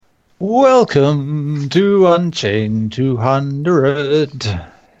Welcome to Unchained 200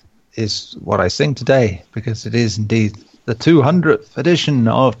 is what I sing today, because it is indeed the 200th edition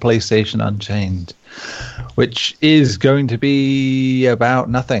of PlayStation Unchained, which is going to be about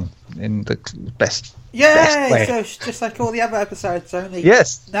nothing in the best way. So it's just like all the other episodes, only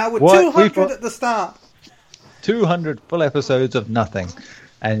now we're 200 at the start. 200 full episodes of nothing,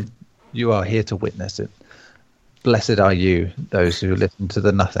 and you are here to witness it. Blessed are you, those who listen to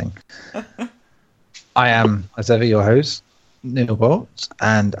the nothing. I am, as ever, your host, Neil Bolt,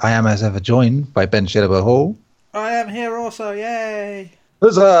 and I am, as ever, joined by Ben Shilliber Hall. I am here also, yay!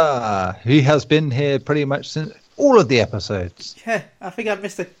 Huzzah! He has been here pretty much since all of the episodes. Yeah, I think I've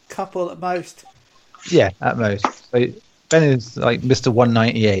missed a couple at most. Yeah, at most. So Ben is like Mr.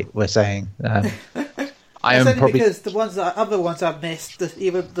 198, we're saying. I am probably... because the other ones I've missed,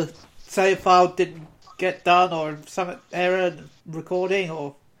 either the save file didn't get done, or some error in recording,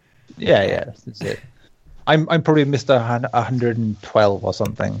 or that's it. I'm probably Mr. 112 or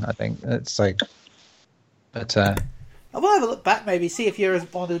something. I think it's like, but I will have a look back, maybe see if you're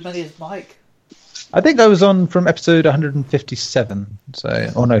on as many as Mike. I think I was on from episode 157. So,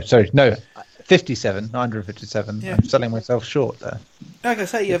 57, 157. Yeah. I'm selling myself short there. Like I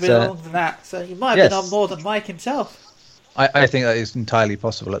say, you've been longer than that, so you might have been on more than Mike himself. I think that is entirely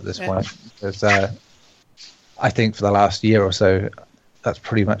possible at this point, because I think for the last year or so, that's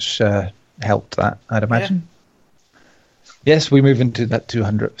pretty much helped that, I'd imagine. Yeah. Yes, we move into that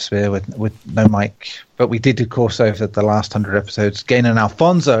 200th sphere with no mic, but we did, of course, over the last 100 episodes, gain an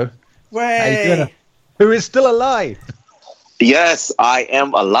Alfonso, who is still alive. Yes, I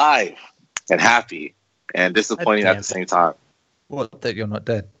am alive and happy and disappointing at the same time. What, that you're not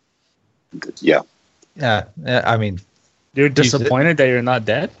dead? Yeah. Yeah, I mean... You're disappointed that you're not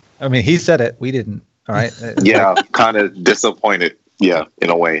dead? I mean, he said it, we didn't. All right. Yeah, kind of disappointed. Yeah,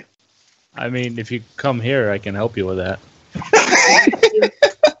 in a way. I mean, if you come here, I can help you with that.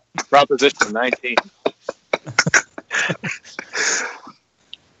 Proposition 19.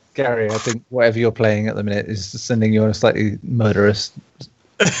 Gary, I think whatever you're playing at the minute is sending you on a slightly murderous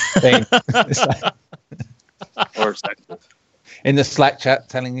thing. Or sexual. In the Slack chat,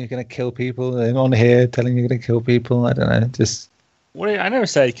 telling you're going to kill people, and on here telling you're going to kill people. I don't know. Just. Wait, I never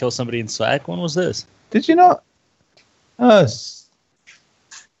said I'd kill somebody in Slack. When was this? Did you not? Oh,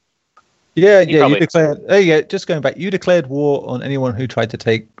 yeah. You declared. Oh, yeah. Just going back, you declared war on anyone who tried to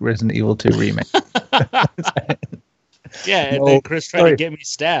take Resident Evil 2 remake. Yeah, and then Chris tried to get me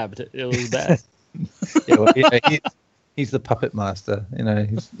stabbed. It was bad. He's the puppet master.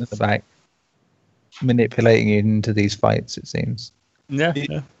 He's in the back, manipulating you into these fights. It seems. Yeah.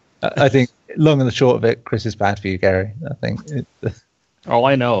 I think, long and the short of it, Chris is bad for you, Gary. I think. Oh,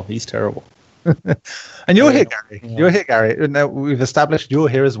 I know. He's terrible. And you're here, Gary. Yeah. You're here, Gary. Now, we've established you're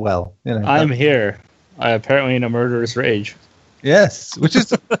here as well. I'm here. I apparently in a murderous rage. Yes, which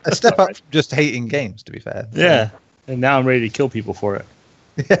is a step up from just hating games, to be fair. So. Yeah, and now I'm ready to kill people for it.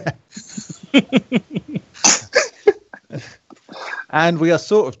 Yeah. And we are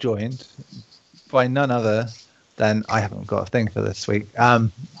sort of joined by none other than, I haven't got a thing for this week.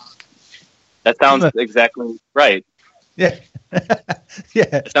 That sounds exactly right. Yeah. Yeah.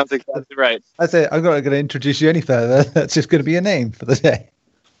 That sounds exactly right. That's it. I'm not going to introduce you any further. That's just going to be a name for the day.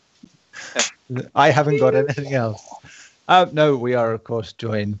 I haven't got anything else. No, we are, of course,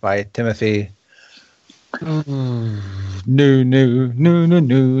 joined by Timothy. No.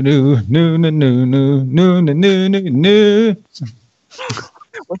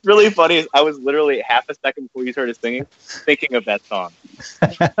 What's really funny is I was literally half a second before you started singing, thinking of that song.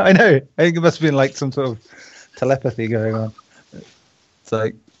 I know. I think it must have been like some sort of telepathy going on. It's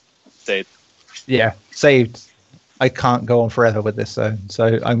like saved. Yeah, saved. I can't go on forever with this, so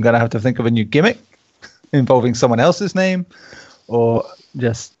I'm going to have to think of a new gimmick involving someone else's name, or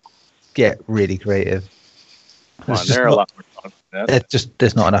just get really creative. There are a lot more songs than that.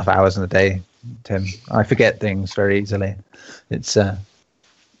 There's not enough hours in the day, Tim. I forget things very easily. It's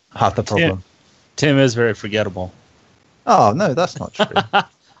half the problem. Tim is very forgettable. Oh no, that's not true.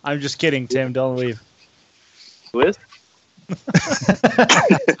 I'm just kidding, Tim. Don't leave. Who is?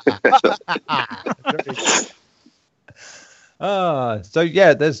 So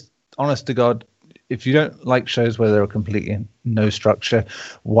yeah, there's, honest to God, if you don't like shows where there are completely no structure,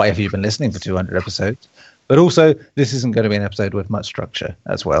 why have you been listening for 200 episodes? But also, this isn't going to be an episode with much structure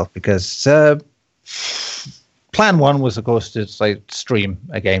as well, because plan one was, of course, to stream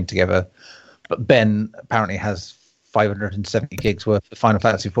a game together. But Ben apparently has 570 gigs worth of Final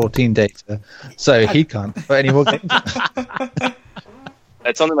Fantasy 14 data, so he can't put any more games.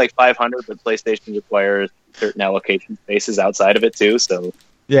 It's only like 500, but PlayStation requires certain allocation spaces outside of it too. So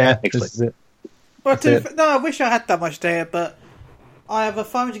Yeah, Explain. this is it. Well, That's no, I wish I had that much data, but I have a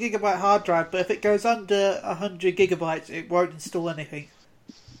 500 gigabyte hard drive. But if it goes under 100 gigabytes, it won't install anything.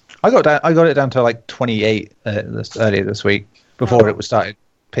 I got it down to like 28 earlier this week before it was started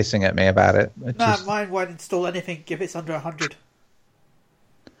pissing at me about it. Mine won't install anything if it's under 100.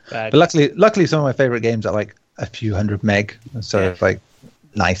 But luckily, some of my favorite games are like a few hundred meg, so it's like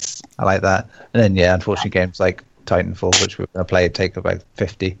nice. I like that. And then unfortunately, games like Titanfall, which we're going to play, take about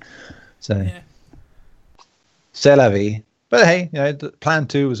 50. So, c'est la vie. But hey, plan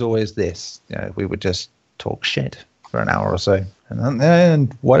 2 was always this. We would just talk shit for an hour or so,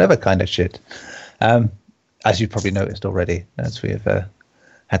 and whatever kind of shit. As you've probably noticed already, as we have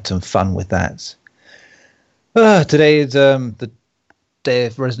had some fun with that. Today is the day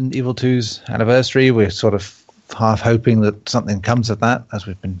of Resident Evil 2's anniversary. We're sort of half hoping that something comes of that, as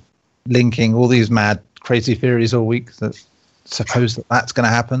we've been linking all these mad, crazy theories all week that suppose that that's going to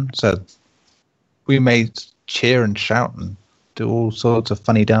happen. So we may cheer and shout and do all sorts of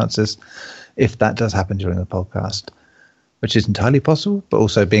funny dances if that does happen during the podcast, which is entirely possible. But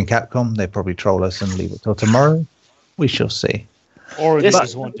also, being Capcom, they probably troll us and leave it till tomorrow. We shall see. Or they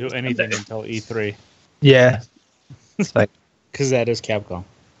just won't do anything until E3. Yeah. Because that is Capcom.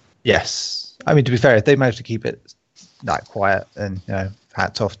 Yes. I mean, to be fair, if they manage to keep it that quiet, then,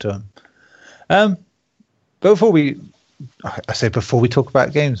 hats off to them. But before we talk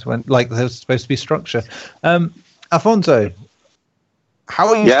about games, when there's supposed to be structure. Alfonso,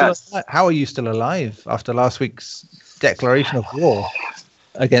 how are you still alive after last week's declaration of war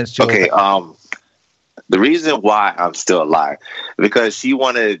against Jordan? Okay, the reason why I'm still alive because she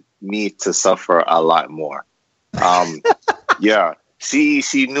wanted me to suffer a lot more.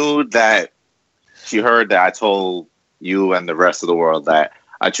 She knew that she heard that I told you and the rest of the world that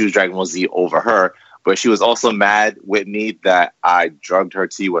I choose Dragon Ball Z over her, but she was also mad with me that I drugged her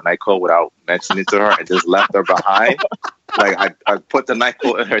tea with NyQuil without mentioning it to her and just left her behind. I put the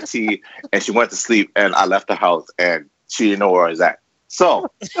NyQuil in her tea and she went to sleep and I left the house and she didn't know where I was at. So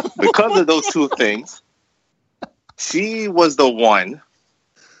because of those two things, she was the one.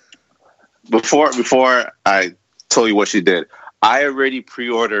 Before I told you what she did, I already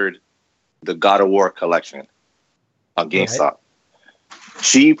pre-ordered the God of War collection on GameStop. Right.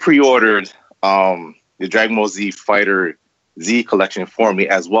 She pre-ordered the Dragon Ball Z Fighter Z collection for me,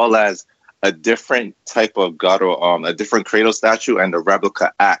 as well as a different type of a different Kratos statue and a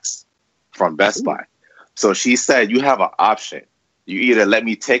replica axe from Best Buy. So she said, you have an option. You either let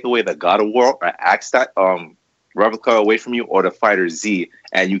me take away the God of War or axe replica away from you, or the Fighter Z,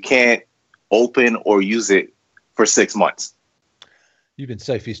 and you can't open or use it for 6 months. You've been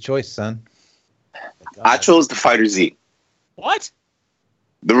Sophie's choice, son. I chose the Fighter Z. What?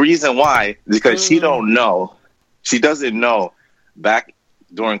 The reason why is because she doesn't know back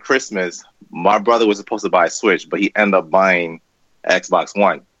during Christmas, my brother was supposed to buy a Switch, but he ended up buying Xbox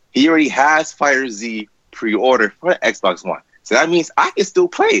One. He already has Fighter Z pre-ordered for Xbox One. So that means I can still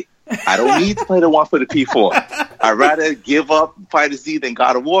play it. I don't need to play the one for the P4. I'd rather give up Fighter Z than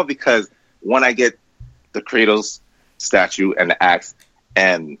God of War, because when I get the Kratos statue and the axe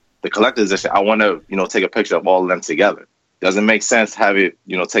and the collector's edition, I want to, take a picture of all of them together. Doesn't make sense to have it,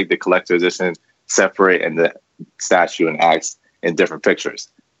 take the collector's edition separate and the statue and axe in different pictures.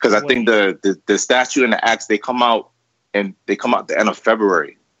 Because I think the statue and the axe, they come out at the end of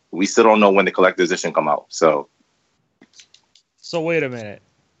February. We still don't know when the collector's edition come out. So wait a minute.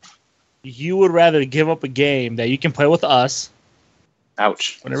 You would rather give up a game that you can play with us,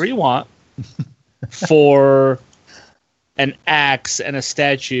 ouch, whenever you want, for an axe and a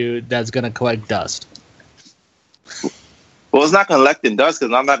statue that's going to collect dust? Well, it's not collecting dust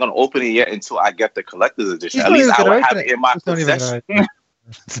because I'm not going to open it yet until I get the collector's edition. At least I will have it in my possession.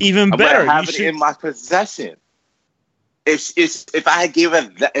 Even better, I'm going to have it in my possession. If I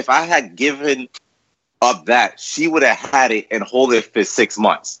had given up that, she would have had it and hold it for 6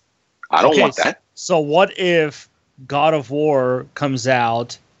 months. I don't want that. So what if God of War comes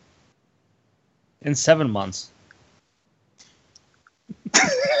out in 7 months?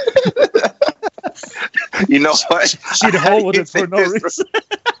 You know what? She'd hold with it for no reason.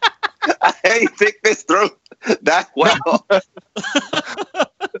 I ain't think this through that well.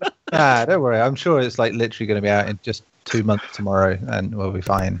 Don't worry. I'm sure it's literally going to be out in just 2 months tomorrow, and we'll be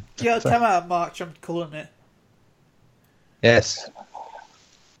fine. Yeah, it'll come out in March. I'm calling it. Yes.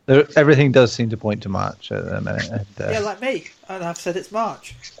 Everything does seem to point to March at the minute. And, like me. And I've said it's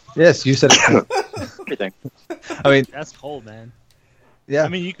March. Yes, you said it. Everything. I mean, that's cold, man. Yeah. I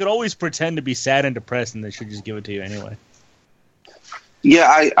mean, you could always pretend to be sad and depressed, and they should just give it to you anyway.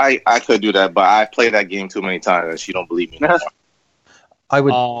 Yeah, I could do that, but I played that game too many times, and she don't believe me anymore.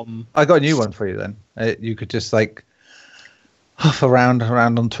 I got a new one for you then. You could just like huff around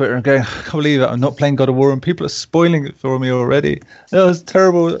on Twitter and go, I can't believe it, I'm not playing God of War and people are spoiling it for me already. That was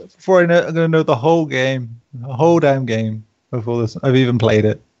terrible. Before I know, I'm going to know the whole game, the whole damn game before this. I've even played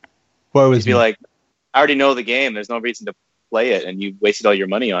it. Woe is me. You'd be like, I already know the game. There's no reason to play it, and you wasted all your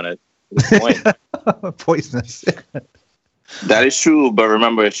money on it. What's the point? Poisonous. That is true, but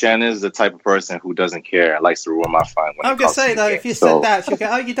remember, Shannon is the type of person who doesn't care and likes to ruin my fun. I'm going to say, though, if you said that, she'll go,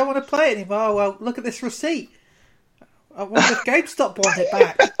 oh, you don't want to play it anymore? Oh, well, look at this receipt. I wonder if GameStop want it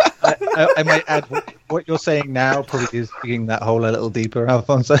back. I might add, what you're saying now probably is digging that hole a little deeper,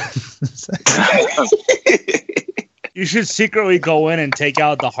 Alfonso. You should secretly go in and take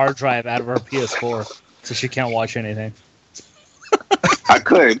out the hard drive out of her PS4 so she can't watch anything. I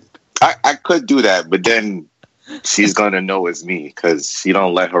could do that, but then she's gonna know it's me because she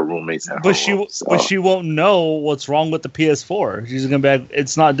don't let her roommates at But home. but she won't know what's wrong with the PS4. She's gonna be like,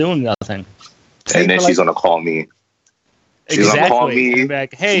 it's not doing nothing. And then she's gonna call me. She's gonna call me. She'll be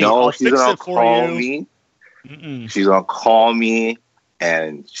like, hey, No, I'll she's fix gonna it for call you. me. Mm-mm. She's gonna call me,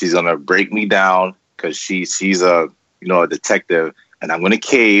 and she's gonna break me down because she's a detective, and I'm gonna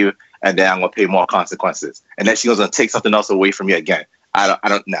cave, and then I'm gonna pay more consequences, and then she's gonna take something else away from me again. I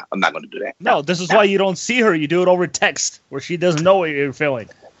don't. No, I'm not gonna do that. No, this is why you don't see her. You do it over text, where she doesn't know what you're feeling.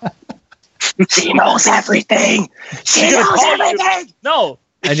 She knows everything. She knows everything. No,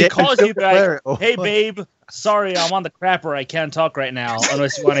 if And she yet calls you you still back, declare it. hey babe, sorry, I'm on the crapper. I can't talk right now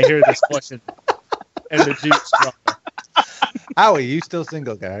unless you want to hear this question. And the dude's drunk. Howie, you still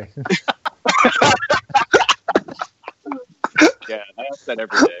single, Gary? Yeah, I ask that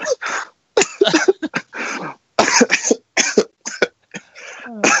every day.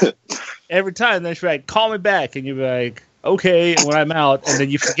 Every time, then she's like, call me back. And you'll be like, okay, when I'm out. And then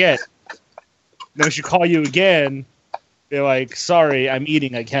you forget. Then she call you again. They're like, sorry, I'm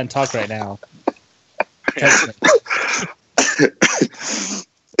eating. I can't talk right now. Text me.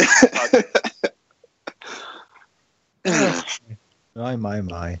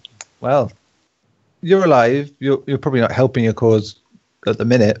 My. Well, you're alive. You're probably not helping your cause at the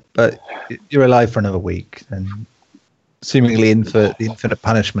minute, but you're alive for another week, and seemingly in for the infinite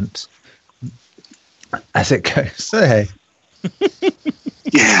punishment as it goes. So, hey.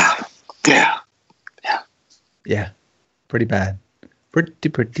 Yeah. Pretty bad.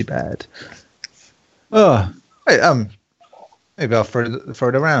 Pretty bad. Oh, hey, maybe I'll throw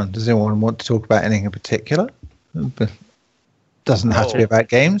it around. Does anyone want to talk about anything in particular? Doesn't have to be about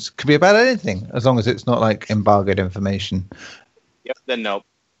games. Could be about anything, as long as it's not like embargoed information. Yep, then no.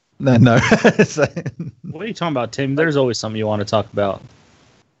 No. So, What are you talking about, Tim? There's always something you want to talk about.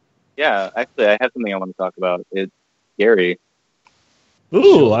 Yeah, actually, I have something I want to talk about. It's Gary.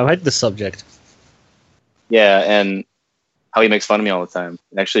 Ooh, I like the subject. Yeah, and how he makes fun of me all the time.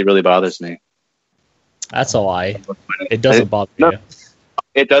 It actually really bothers me. That's a lie. It doesn't bother No. you.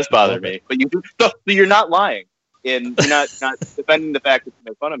 It does bother me, but you're not lying, and you're not defending the fact that you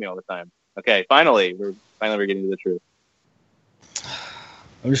make fun of me all the time. Okay, finally we're getting to the truth.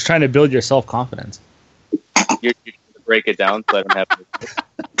 I'm just trying to build your self-confidence. You're trying to break it down so I don't have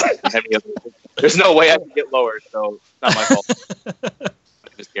any other. There's no way I can get lower, so it's not my fault.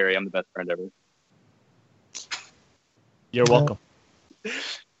 Just Gary, I'm the best friend ever. You're welcome.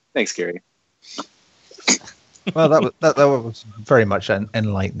 Thanks, Gary. well, that was very much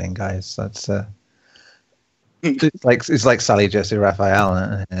enlightening, guys. That's it's like Sally Jesse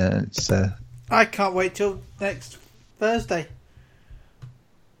Raphael. I can't wait till next Thursday.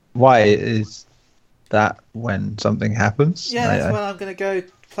 Why is that when something happens? Yeah, that's when I'm going to go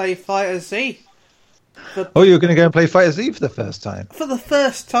play Fighter Z. Oh, you're going to go and play Fighter Z for the first time? For the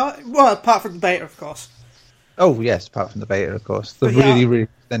first time? Well, apart from the beta, of course. Oh, yes, apart from the beta, of course. The But really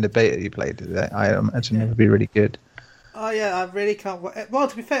extended beta you played, I imagine it would be really good. Oh, yeah, I really can't wait. Well,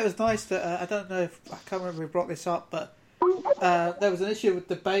 to be fair, it was nice that, I don't know if, I can't remember who brought this up, but there was an issue with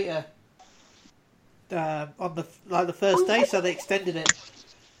the beta on the first day, so they extended it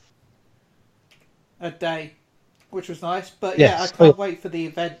a day, which was nice. But yes. yeah, I can't wait for the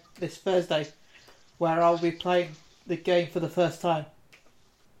event this Thursday, where I'll be playing the game for the first time.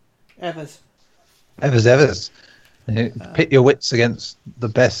 Evers. Pit your wits against the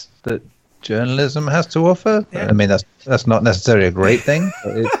best that journalism has to offer. Yeah. I mean, that's not necessarily a great thing.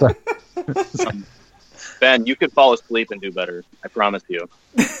 But it's, Ben, you could fall asleep and do better. I promise you.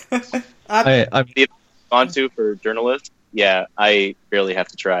 I'm On to for journalists, yeah, I barely have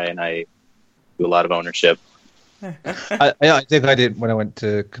to try, and I do a lot of ownership. I think I did when I went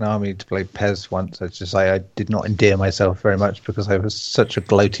to Konami to play PES once. It's just I did not endear myself very much because I was such a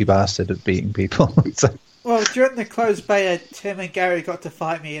gloaty bastard at beating people. So, Well, during the closed beta, Tim and Gary got to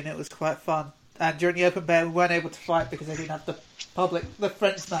fight me, and it was quite fun. And during the open beta, we weren't able to fight because they didn't have the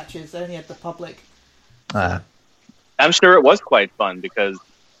friends matches. They only had the public. I'm sure it was quite fun because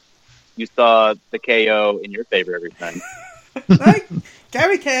you saw the KO in your favor every time.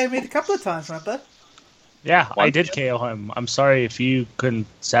 Gary KO'd me a couple of times, remember? Yeah, I did KO him. I'm sorry if you couldn't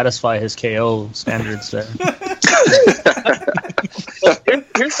satisfy his KO standards there.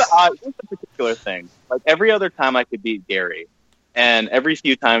 Here's the particular thing. Like every other time I could beat Gary, and every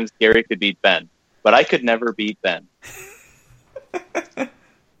few times Gary could beat Ben, but I could never beat Ben.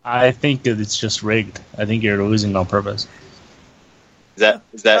 I think that it's just rigged. I think you're losing on purpose.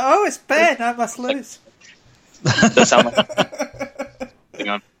 Is that? Oh, it's Ben. I must lose. Does that sound like? Hang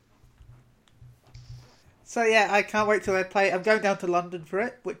on. So yeah, I can't wait till I play. I'm going down to London for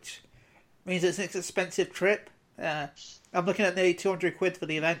it, which means it's an expensive trip. I'm looking at nearly 200 quid for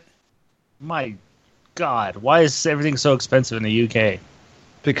the event. My God, why is everything so expensive in the UK?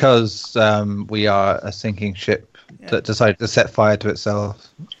 Because we are a sinking ship that decided to set fire to itself.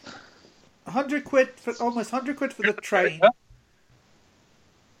 100 quid for almost 100 quid for the train.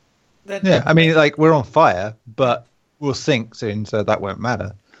 Then, Yeah, I mean, like, we're on fire, but we'll sink soon, so that won't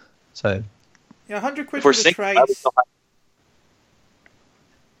matter. So, 100 quid If we're for the sinking, train. I would still have-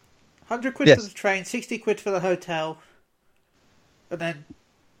 100 quid Yes. for the train, 60 quid for the hotel, and then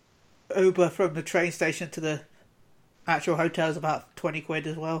Uber from the train station to the actual hotel is about 20 quid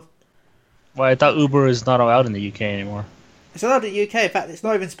as well. Well, I thought Uber is not allowed in the UK anymore. It's allowed in the UK. In fact, it's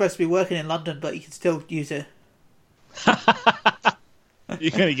not even supposed to be working in London, but you can still use it.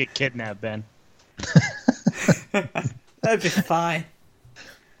 You're gonna get kidnapped, Ben. That'd be fine.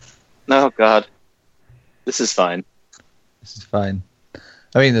 No, God, this is fine. this is fine.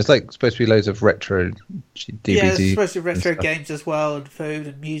 I mean, there's, like, supposed to be loads of retro DVD. Yeah, there's supposed to be retro and stuff. games as well, and food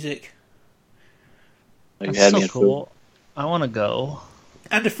and music. You That's had me so at cool. I want to go.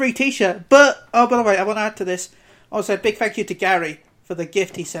 And a free t-shirt. But, oh, by the way, I want to add to this. Also, big thank you to Gary for the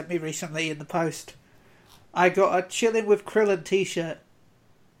gift he sent me recently in the post. I got a Chillin' with Krillin t-shirt.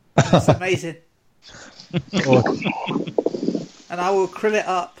 It's amazing. And I will krill it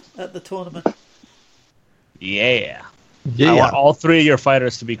up at the tournament. Yeah. Yeah. I want all three of your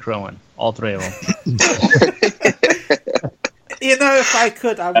fighters to be Krillin. All three of them. You know, if I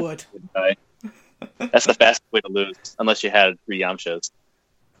could, I would. Right. That's the fastest way to lose, unless you had 3 Yamchas.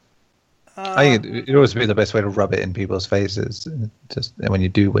 I think it'd always be the best way to rub it in people's faces, just when you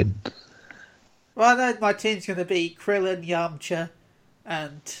do win. Well, I know my team's going to be Krillin, Yamcha,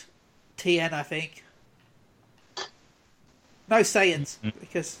 and TN, I think. No Saiyans,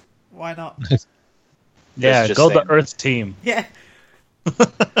 because why not? Yeah, just go saying. the Earth team. Yeah.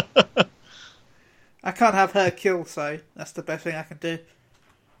 I can't have her kill, so that's the best thing I can do.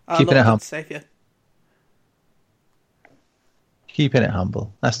 Keeping it humble. Savior. Keeping it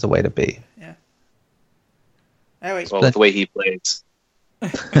humble. That's the way to be. Yeah. Anyway, Well, with the way he plays,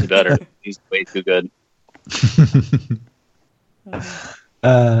 he's better. He's way too good.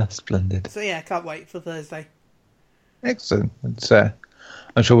 Splendid. so yeah, I can't wait for Thursday. Excellent. It's, I'm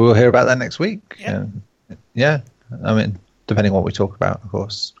sure we'll hear about that next week. Yeah. Yeah. I mean, depending on what we talk about, of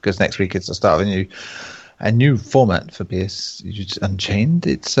course, because next week it's the start of a new format for PS Unchained.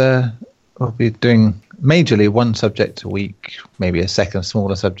 It's we'll be doing majorly one subject a week, maybe a second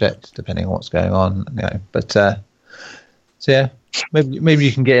smaller subject, depending on what's going on. You know. But so yeah, maybe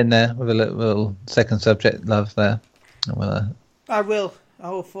you can get in there with a little second subject love there. And we'll, I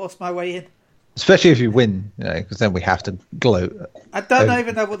will force my way in. especially if you win, you know, because then we have to gloat. I don't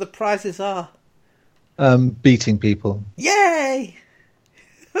even know what the prizes are. Beating people Yay!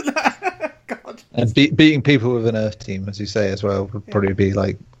 God. and beating people with an Earth team, as you say, as well, would probably be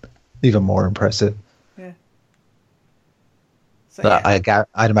like even more impressive. Yeah. So, But yeah.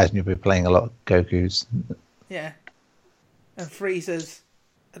 I'd imagine you'll be playing a lot of Gokus. Yeah. And freezers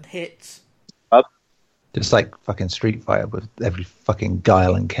and hits. Just like fucking Street Fighter with every fucking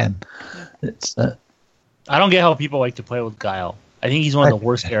Guile and Ken. It's I don't get how people like to play with Guile. I think he's one of the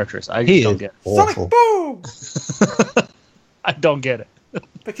worst characters. I he just don't is get it. awful. Sonic Boom! I don't get it.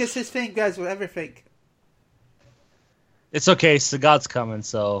 Because his thing goes with everything. It's okay. Sagat's coming,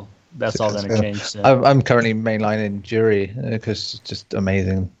 so that's all going to change soon. I'm currently mainlining Jury because it's just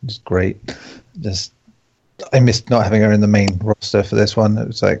amazing. It's great. Just I missed not having her in the main roster for this one. It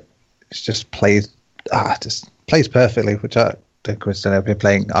was like it's just plays perfectly, which I don't coincidentally I've been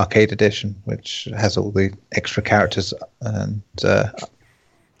playing Arcade Edition, which has all the extra characters and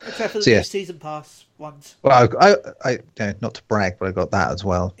Except for the So, new yes. season pass ones. well, I not to brag, but I got that as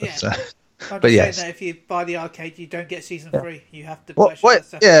well. But, Yeah. I'm but just yes. saying that if you buy the arcade, you don't get season 3. You have to What?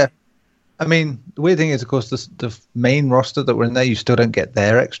 purchase it separately. Yeah. I mean, the weird thing is, of course, the main roster that were in there, you still don't get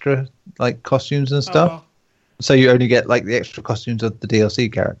their extra like costumes and stuff. Oh. So you only get like the extra costumes of the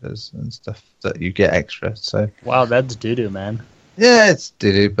DLC characters and stuff that you get extra. So Wow, that's doo-doo, man. yeah, it's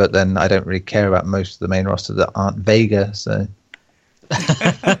doo-doo, but then I don't really care about most of the main roster that aren't Vega. So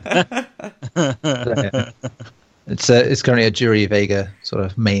yeah. It's currently a Jury Vega sort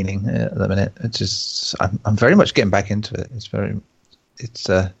of maining at the minute. It's just I'm very much getting back into it.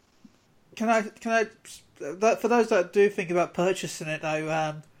 Can I for those that do think about purchasing it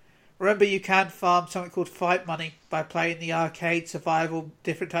though, remember you can farm something called fight money by playing the arcade survival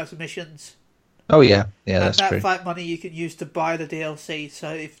different types of missions. Oh yeah, And that's that true. fight money you can use to buy the DLC. So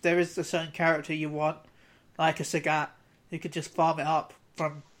if there is a certain character you want, like a Sagat, you could just farm it up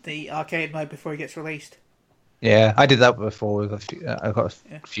from the arcade mode before it gets released. Yeah, I did that before with I got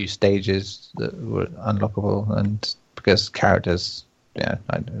Yeah. a few stages that were unlockable, and because characters, I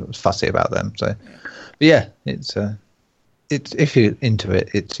was fussy about them. So, but yeah, it's if you're into it,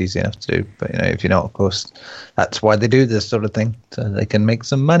 it's easy enough to do. But if you're not, of course, that's why they do this sort of thing, so they can make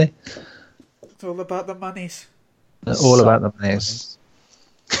some money. It's all about the monies. All about the money.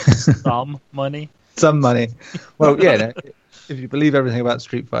 Some money. Some money. Well, yeah. If you believe everything about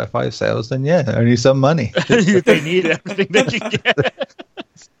Street Fighter 5 sales, then yeah, only some money. They need everything they can get.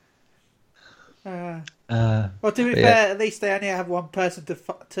 Well, to be yeah. fair, at least they only have one person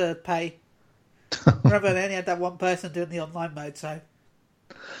to pay. Remember, they only had that one person doing the online mode, so...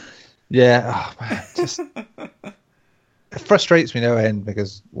 Yeah, oh, man, it frustrates me no end,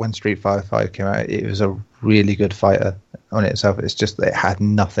 because when Street Fighter 5 came out, it was a really good fighter on itself. It's just that it had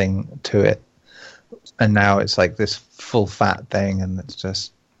nothing to it. And now it's like this full fat thing, and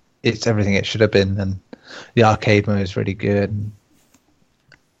it's everything it should have been. And the arcade mode is really good. And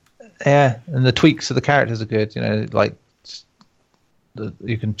yeah, and the tweaks of the characters are good. Like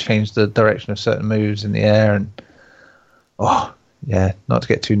you can change the direction of certain moves in the air, and not to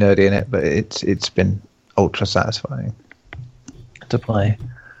get too nerdy in it, but it's been ultra satisfying to play.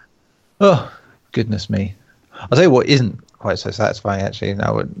 Oh, goodness me! I'll tell you what isn't quite so satisfying, actually.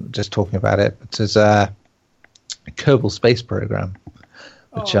 Now we're just talking about it. It's a Kerbal Space Program,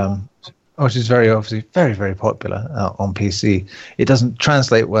 which is very obviously very, very popular on PC. It doesn't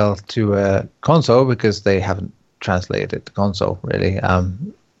translate well to console because they haven't translated it to console really.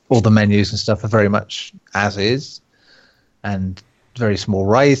 All the menus and stuff are very much as is, and very small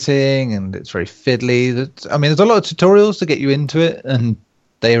writing, and it's very fiddly. There's a lot of tutorials to get you into it, and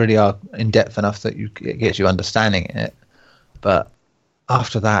they really are in depth enough that it gets you understanding it. But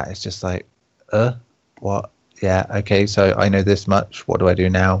after that, it's just like, what? Yeah, okay, so I know this much. What do I do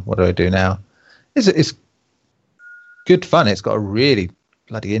now? What do I do now? It's good fun. It's got a really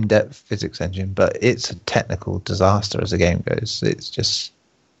bloody in-depth physics engine, but it's a technical disaster as the game goes. It's just,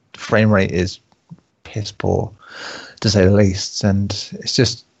 frame rate is piss poor, to say the least. And it's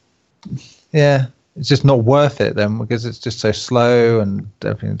just, it's just not worth it then, because it's just so slow and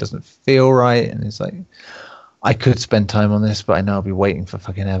everything doesn't feel right. And it's like, I could spend time on this, but I know I'll be waiting for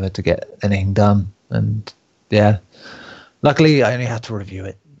fucking ever to get anything done. And yeah, luckily I only had to review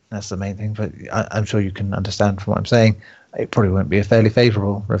it. That's the main thing. But I'm sure you can understand from what I'm saying, it probably won't be a fairly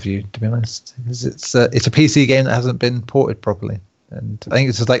favourable review, to be honest, because it's a PC game that hasn't been ported properly. And I think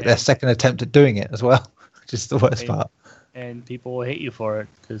it's just like their second attempt at doing it as well, which is the worst part. And people will hate you for it,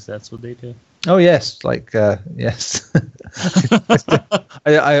 because that's what they do. Oh yes, yes.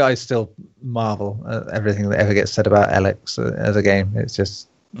 I still marvel at everything that ever gets said about Alex as a game. It's just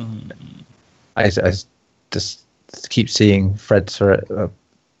I just keep seeing threads for it,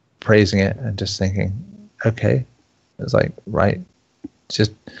 praising it, and just thinking, okay, it's like right.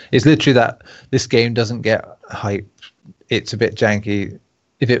 It's literally that this game doesn't get hype. It's a bit janky.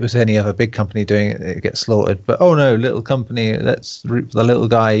 If it was any other big company doing it, it gets slaughtered. But oh no, little company, let's root for the little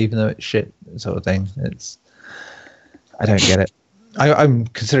guy, even though it's shit, sort of thing. I don't get it. I'm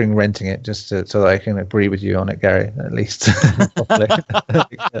considering renting it just so that I can agree with you on it, Gary, at least.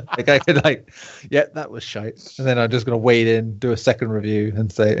 Like I could that was shite, and then I'm just going to wade in, do a second review,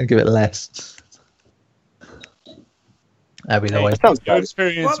 and give it less. That'd be the way. Your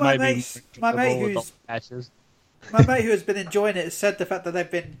experience Well, my might mate be more comfortable with who's- all the patches. My mate who has been enjoying it has said the fact that they've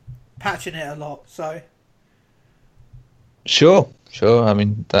been patching it a lot, so... Sure. I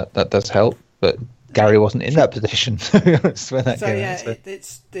mean, that does help, but Gary wasn't in that position when that So came yeah, out. So.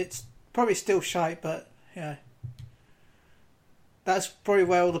 it's probably still shite, but that's probably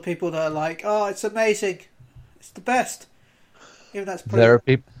where all the people that are like, "Oh, it's amazing, it's the best." Even that's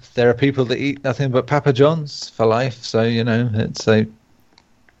probably... There are people that eat nothing but Papa John's for life, so it's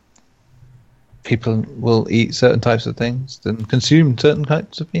people will eat certain types of things and consume certain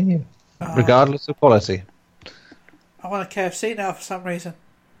types of media. regardless of quality. I want a KFC now for some reason.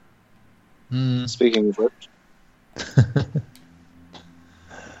 Speaking of which,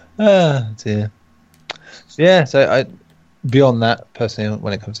 Dear. Yeah, so beyond that, personally,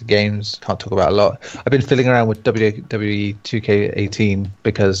 when it comes to games, can't talk about a lot. I've been fiddling around with WWE 2K18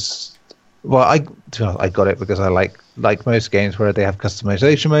 because, well, I got it because I like most games where they have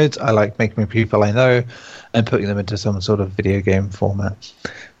customization modes. I like making people I know and putting them into some sort of video game format.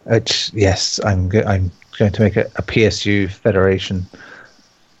 Which, yes, I'm going to make a PSU federation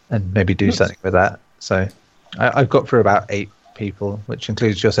and maybe do something with that. So I've got through about 8 people, which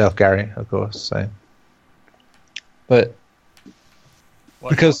includes yourself, Gary, of course. So, but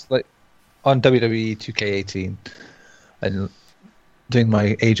because like on WWE 2K18 and doing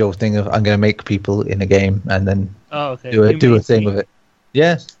my age-old thing of I'm going to make people in a game and then do a thing with it.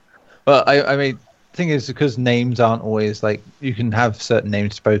 Yes. Well, I mean, the thing is, because names aren't always like, you can have certain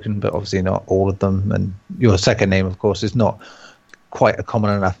names spoken, but obviously not all of them. And your second name, of course, is not quite a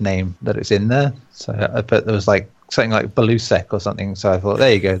common enough name that it's in there. So I bet there was like something like Balusek or something. So I thought,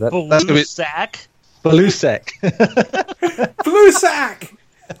 there you go. That's Balusek? Balusek. Bluesack!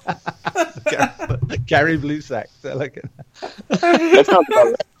 Gary Bluesack. I like it. that sounds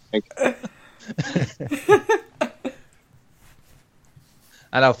about right.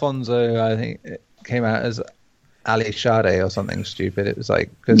 And Alfonso, I think it came out as Ali Shade or something stupid. It was like,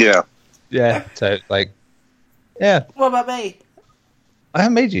 yeah. So it's like, yeah. What about me? I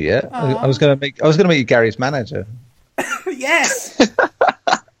haven't made you yet. I was gonna make you Gary's manager. Yes.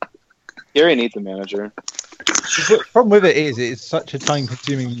 Gary needs a manager. The problem with it is it's such a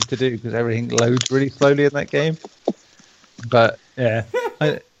time-consuming thing to do because everything loads really slowly in that game. But yeah,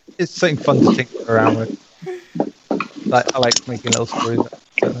 it's something fun to tinker around with. I like making little stories like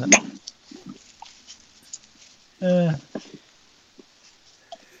that.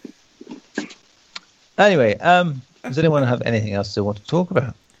 Anyway, does anyone have anything else they want to talk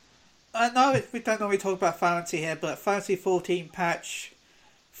about? No, we don't normally talk about Fantasy here, but Fantasy 14 patch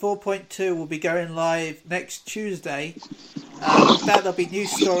 4.2 will be going live next Tuesday. With that, there'll be new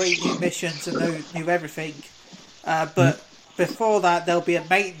story, new missions, and new everything. But before that, there'll be a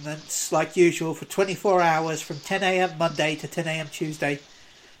maintenance, like usual, for 24 hours from 10 a.m. Monday to 10 a.m. Tuesday.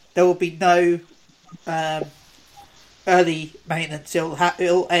 There will be no early maintenance.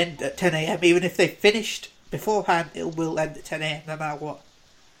 It'll end at 10 a.m. Even if they finished beforehand, it will end at 10 a.m. no matter what.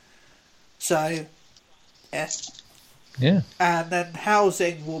 So, yes. Yeah. And then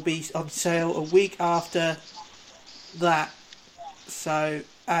housing will be on sale a week after that. So,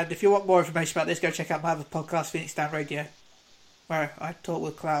 and if you want more information about this, go check out my other podcast, Phoenix Down Radio, where I talk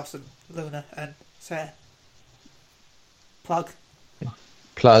with Klaus and Luna and Sarah. Plugs.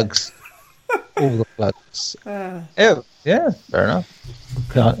 All the plugs. Yeah, fair enough.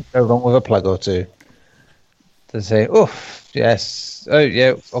 Can't go wrong with a plug or two. To say, yes. Oh,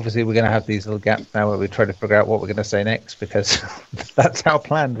 yeah, obviously we're going to have these little gaps now where we try to figure out what we're going to say next because that's how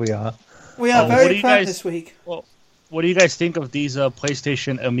planned we are. We are very planned this week. Well, what do you guys think of these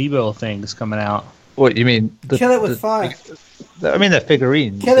PlayStation Amiibo things coming out? What, you mean? Kill it with fire. I mean, they're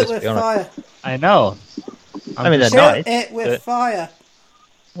figurines. Kill it with fire. I know. I mean, they're nice. Kill it with fire.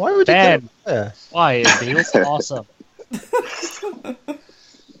 Why would you kill it with fire? Why? They look awesome.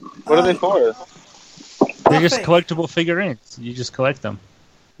 What are they for? They're just collectible figurines. You just collect them.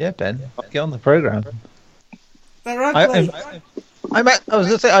 Yeah, Ben, get on the program. They're ugly. I was going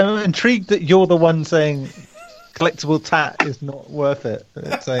to say, I'm intrigued that you're the one saying collectible tat is not worth it.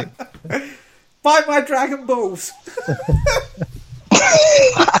 It's like, buy my Dragon Balls.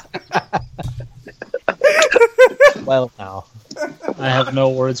 Well, now I have no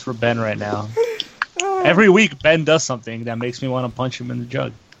words for Ben right now. Every week, Ben does something that makes me want to punch him in the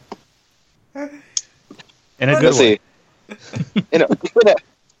jug. In a good way.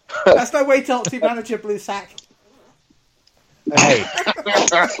 That's no way to help team manager Blue Sack. Hey,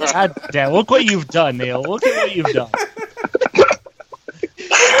 God damn! Look what you've done, Neil. Look at what you've done.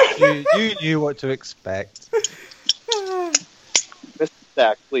 You knew what to expect. Mr.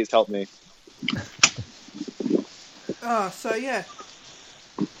 Stack, please help me. So yeah,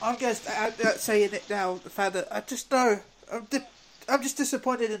 I'm just saying it now. The fact that I just know I'm just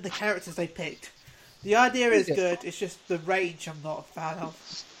disappointed in the characters they picked. The idea is good. It's just the range I'm not a fan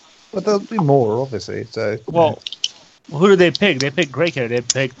of. Well, there'll be more, obviously. So, well, who did they pick? They picked Grey Hair. They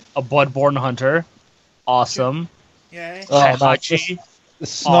picked a Bloodborne Hunter. Awesome. Yeah. Hachi. The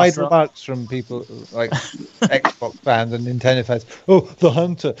snide remarks from people like Xbox fans and Nintendo fans. Oh, the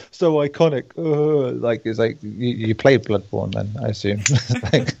Hunter, so iconic. It's like you played Bloodborne, then I assume.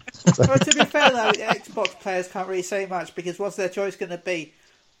 Well, to be fair though, Xbox players can't really say much because what's their choice going to be?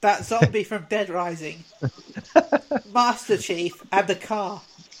 that zombie from Dead Rising, Master Chief, and the car.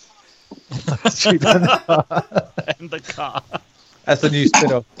 And the car. That's the new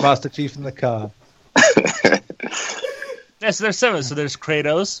spin-off, Master Chief in the car. Yes, there's 7. So there's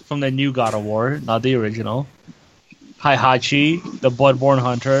Kratos from the new God of War, not the original. Heihachi, the Bloodborne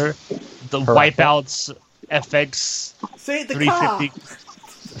Hunter, the Wipeouts FX See, the 350. car.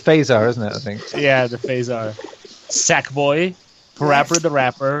 Phasar, isn't it, I think? Yeah, the Phasar. Sackboy, Parappa the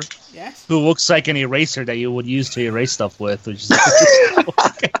Rapper, Yes. who looks like an eraser that you would use to erase stuff with, which is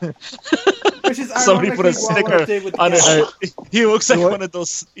Which is somebody put a ironically what I wanna sticker do with the on game. it. He looks like What? one of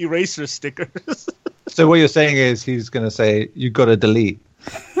those eraser stickers. So what you're saying is he's going to say, you got to delete.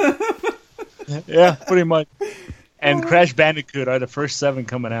 Yeah, pretty much. And Crash Bandicoot are the first 7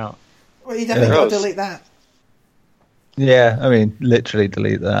 coming out. Well, you definitely got to Gross. delete that. Yeah, I mean, literally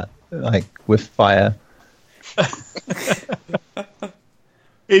delete that, like, with fire.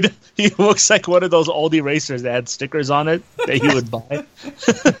 He looks like one of those old erasers that had stickers on it that you would buy.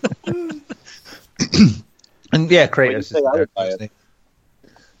 And yeah, When you Kratos say I is would buy there, it. isn't he?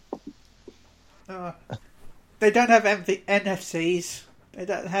 They don't have NFCs. They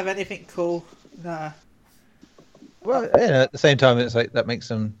don't have anything cool. Nah. Well, at the same time, it's like that makes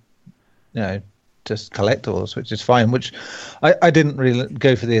them, just collectibles, which is fine. Which I didn't really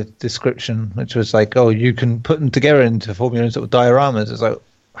go for the description, which was like, oh, you can put them together into form your own sort of dioramas. It's like,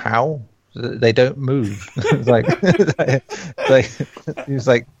 how? They don't move. It's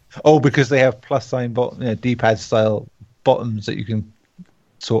like, oh, because they have plus sign bottom, D-pad style bottoms that you can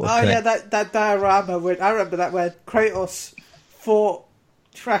sort of. Oh connect. yeah, that diorama. I remember that where Kratos fought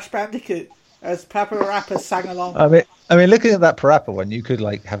Crash Bandicoot as Papa Rapper sang along. I mean, looking at that Parappa one, you could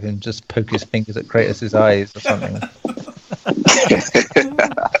like have him just poke his fingers at Kratos' eyes or something.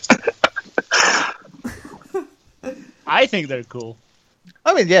 I think they're cool.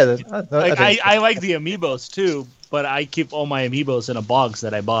 I mean, yeah, I like the amiibos too, but I keep all my amiibos in a box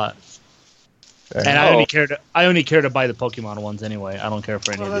that I bought. And I only care to buy the Pokemon ones anyway. I don't care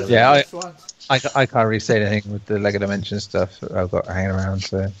for any of the those others. Yeah, are the next ones. I can't really say anything with the Lego Dimension stuff that I've got hanging around.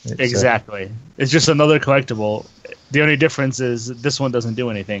 So it's, Exactly. It's just another collectible. The only difference is this one doesn't do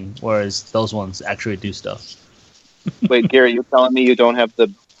anything, whereas those ones actually do stuff. Wait, Gary, you're telling me you don't have the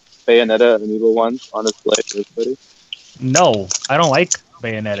Bayonetta amiibo ones on display for this hoodie? No, I don't like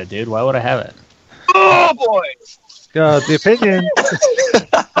Bayonetta, dude. Why would I have it? Oh boy! God, the opinion.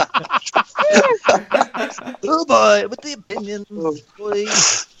 Oh boy, with the opinion, boy.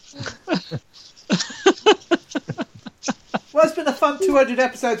 Well, it's been a fun 200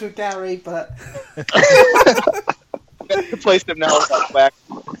 episodes with Gary, but Replace them now with that whack.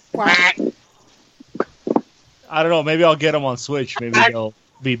 quack. I don't know. Maybe I'll get them on Switch. Maybe they'll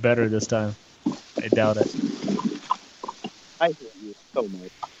be better this time. I doubt it. I hate you so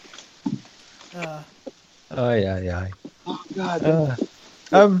much. Oh yeah. Oh god. I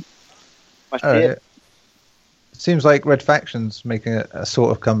My don't know. shit. Seems like Red Faction's making a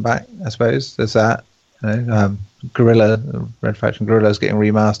sort of comeback. I suppose there's that. Gorilla, Red Faction Gorilla's getting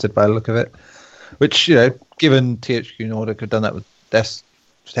remastered by the look of it. Which given THQ Nordic have done that with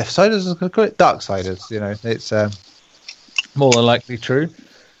Deathsiders, I could call it Darksiders. It's more than likely true.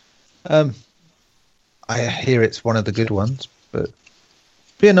 I hear it's one of the good ones, but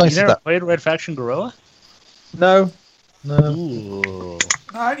be a nice. You never played Red Faction Gorilla? No. Ooh.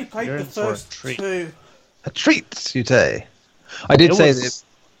 I only played You're the in for a first treat. 2. A treat, you say? I did say was-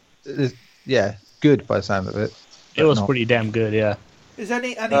 that. Yeah, good by the sound of it. It was pretty damn good, yeah. Is there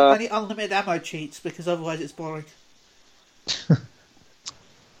any unlimited ammo cheats? Because otherwise it's boring.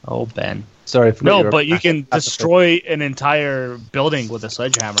 Oh, Ben. Sorry for No, but you can destroy an entire building with a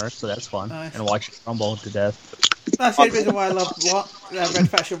sledgehammer, so that's fun. Nice. And watch it crumble to death. That's the only reason why I love Red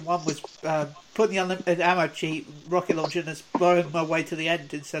Faction 1 was putting the unlimited ammo cheat, rocket launcher, and just blowing my way to the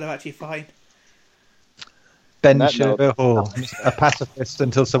end instead of actually flying. Ben That note- Sherwood, a pacifist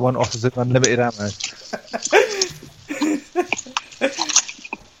until someone offers him unlimited ammo.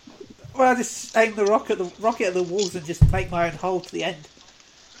 Well, I just aim the rocket at the walls and just make my own hole to the end.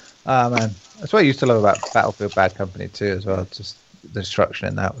 Ah, man. That's what I used to love about Battlefield Bad Company too, as well. Just the destruction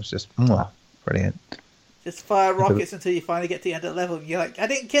in that was just brilliant. Just fire rockets until you finally get to the end of the level. And you're like, I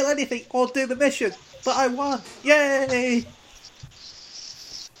didn't kill anything or do the mission, but I won! Yay!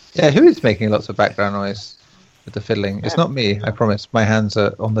 Yeah, who is making lots of background noise with the fiddling? It's not me, I promise. My hands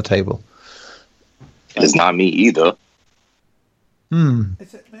are on the table. It's not me either.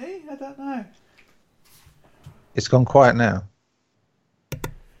 Is it me? I don't know. It's gone quiet now.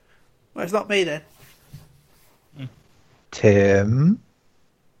 Well, it's not me then. Tim?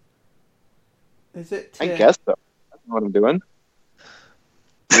 Is it? I guess so. That's what I'm doing.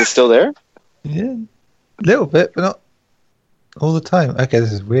 Is it still there? Yeah, a little bit, but not all the time. Okay,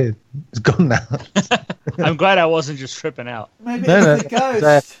 this is weird. It's gone now. I'm glad I wasn't just tripping out. Maybe No, it's no, the ghost.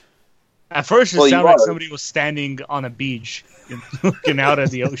 there. At first, it Well, you sounded like are. somebody was standing on a beach, looking out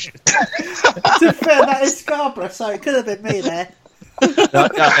at the ocean. To be fair, that is Scarborough, so it could have been me there. No,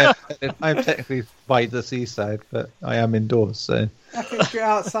 I'm technically by the seaside, but I am indoors, so I think you're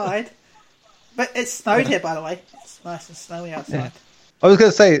outside. But it's snowed here, by the way. It's nice and snowy outside. Yeah. I was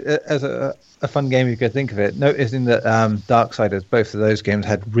going to say, as a fun game you could think of it, noticing that Darksiders, both of those games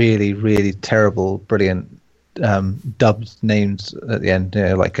had really, really terrible, brilliant dubbed names at the end,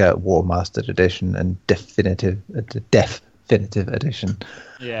 like War Mastered Edition and Definitive Edition.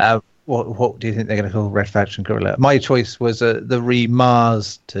 Yeah. What do you think they're going to call Red Faction Guerrilla? My choice was the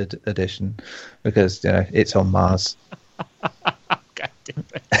Remastered Edition because it's on Mars. God damn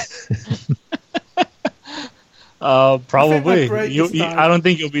it. Probably. I don't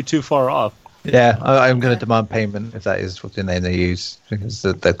think you'll be too far off. Yeah, I'm going to demand payment if that is what the name they use because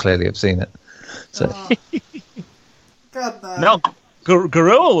they clearly have seen it. So. God, no. No,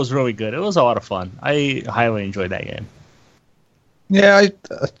 Guerrilla was really good. It was a lot of fun. I highly enjoyed that game. Yeah, I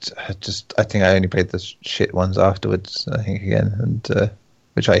think I only played the shit ones afterwards. I think again, and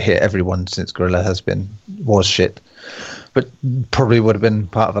which I hear everyone since Guerrilla was shit, but probably would have been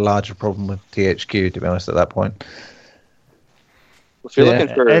part of a larger problem with THQ, to be honest, at that point. If you're Yeah.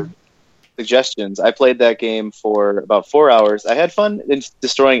 looking for suggestions, I played that game for about 4 hours. I had fun in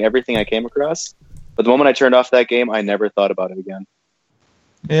destroying everything I came across, but the moment I turned off that game, I never thought about it again.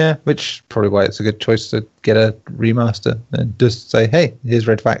 Yeah, which probably why it's a good choice to get a remaster and just say, hey, here's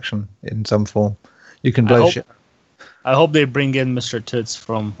Red Faction in some form. You can blow shit. I hope they bring in Mr. Toots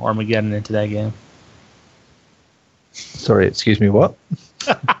from Armageddon into that game. Sorry, excuse me, what?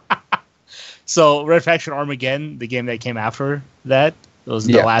 So Red Faction Armageddon, the game that came after that, was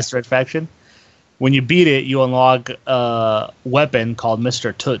the last Red Faction. When you beat it, you unlock a weapon called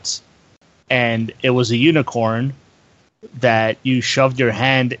Mr. Toots. And it was a unicorn that you shoved your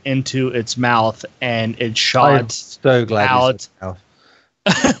hand into its mouth and it I'm shot so glad out. you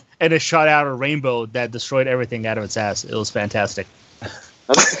said And it shot out a rainbow that destroyed everything out of its ass. It was fantastic.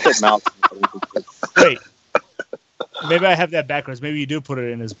 That's mouth. Wait. Maybe I have that backwards. Maybe you do put it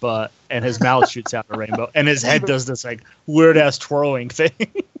in his butt and his mouth shoots out a rainbow and his head does this like weird ass twirling thing.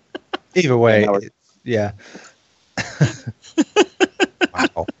 Either way, yeah.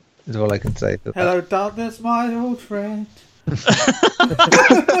 Wow, is all I can say. Hello, darkness, my old friend.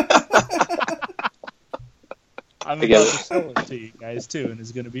 I'm about to show it to you guys too, and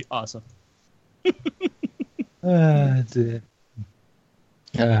it's going to be awesome. Dear.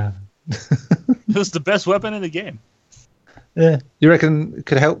 It was the best weapon in the game. Yeah, you reckon it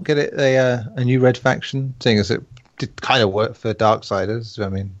could help get it a new Red Faction, seeing as it did kind of work for Darksiders? I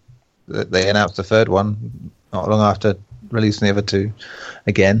mean, they announced the third one not long after releasing the other two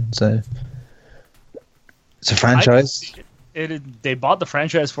again, so it's a franchise. They bought the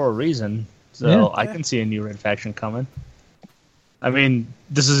franchise for a reason, so I can see a new Red Faction coming. I mean,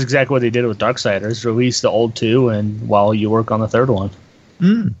 this is exactly what they did with Darksiders. Release the old two, and while you work on the third one.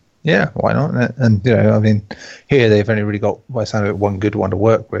 Yeah, why not? And I mean, here they've only really got, by the sound of it, one good one to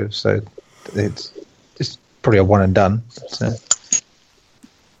work with, so it's probably a one and done. So.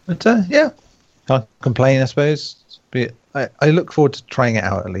 But yeah, can't complain, I suppose. But I look forward to trying it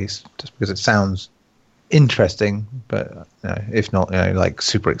out at least, just because it sounds interesting, but if not, like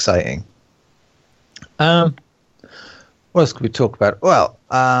super exciting. What else could we talk about? Well,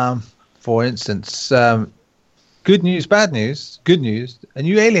 for instance, good news, bad news. Good news, a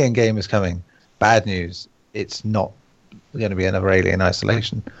new Alien game is coming. Bad news, it's not going to be another Alien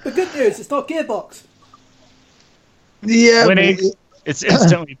Isolation. The good news, it's not Gearbox. Yeah, Winning, it's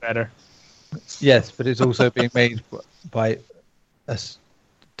instantly better. Yes, but it's also being made by a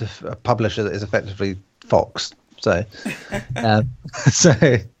publisher that is effectively Fox. So,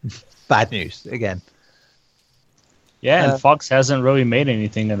 so bad news again. Yeah, and Fox hasn't really made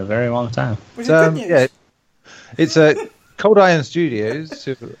anything in a very long time. Which is good news. Yeah, it's Cold Iron Studios,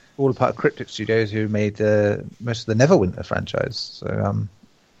 who are all part of Cryptic Studios, who made most of the Neverwinter franchise. So,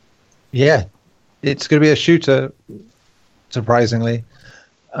 yeah, it's going to be a shooter. Surprisingly,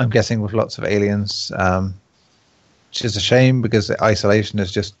 I'm guessing with lots of aliens, which is a shame because Isolation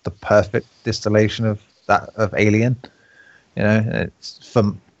is just the perfect distillation of Alien. It's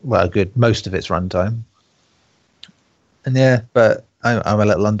good most of its runtime. And yeah, but I'm a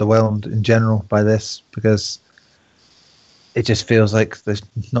little underwhelmed in general by this because it just feels like they're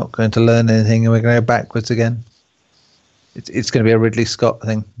not going to learn anything and we're going to go backwards again. It's going to be a Ridley Scott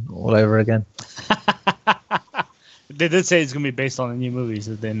thing all over again. They did say it's going to be based on the new movies,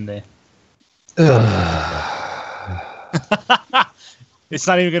 didn't they? It's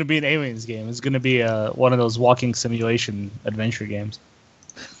not even going to be an aliens game. It's going to be one of those walking simulation adventure games.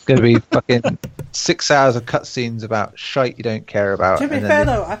 It's going to be fucking 6 hours of cutscenes about shite you don't care about. To be fair,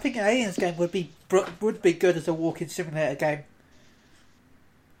 though, I think an aliens game would be good as a walking simulator game.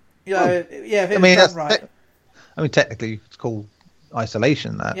 You know, yeah, if it was done right. I mean, technically, it's called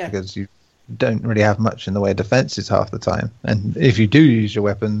isolation, because you don't really have much in the way of defenses half the time, and if you do use your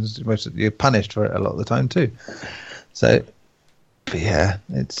weapons, you're punished for it a lot of the time too. So, but yeah,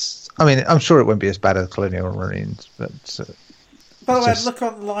 I mean, I'm sure it won't be as bad as Colonial Marines, but. By the way, look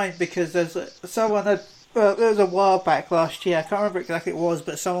online because there's someone there was a while back last year. I can't remember exactly what it was,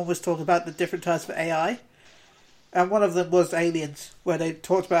 but someone was talking about the different types of AI, and one of them was aliens, where they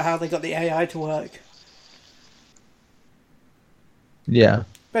talked about how they got the AI to work. Yeah.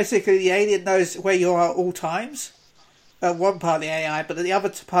 Basically, the alien knows where you are at all times. One part of the AI, but the other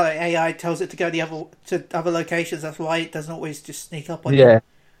part of the AI tells it to go to other locations. That's why it doesn't always just sneak up on you.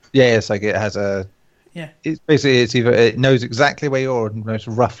 Yeah, it's like it has a. Yeah. It's either it knows exactly where you are, or knows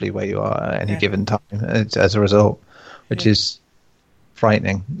roughly where you are at any given time. As a result, which is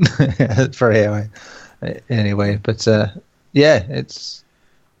frightening for AI, anyway. But it's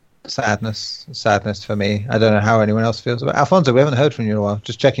sadness for me. I don't know how anyone else feels about it. Alfonso, we haven't heard from you in a while.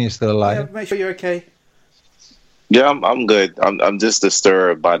 Just checking you're still alive. Yeah, make sure you're okay. Yeah, I'm good. I'm just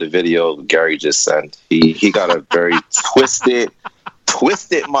disturbed by the video Gary just sent. He got a very twisted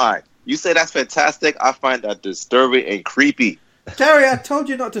mind. You say that's fantastic. I find that disturbing and creepy. Gary, I told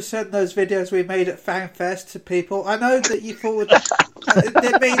you not to send those videos we made at FanFest to people. I know that you thought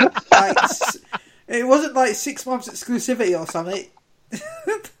it wasn't like 6 months exclusivity or something.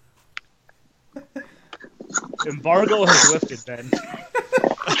 Embargo has lifted, Ben.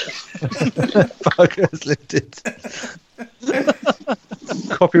 Embargo has lifted.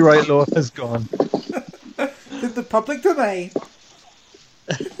 Copyright law has gone. In the public domain.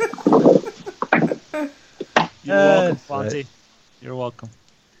 You're welcome, Fonzie. You're welcome.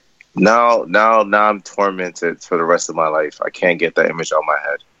 Now I'm tormented for the rest of my life. I can't get that image out of my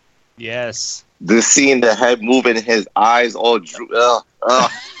head. Yes. The seeing the head moving, his eyes all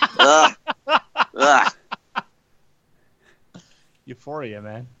Euphoria,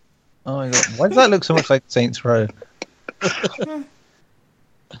 man. Oh my god! Why does that look so much like Saints Row?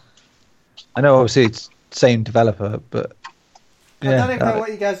 I know, obviously, it's same developer, but I don't even know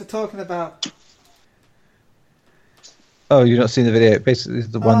what you guys are talking about. Oh, you've not seen the video? Basically, it's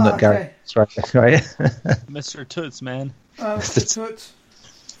the one that Gary right? Mr. Toots, man. Mr. Toots.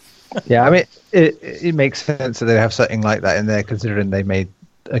 Yeah, I mean, it makes sense that they have something like that in there, considering they made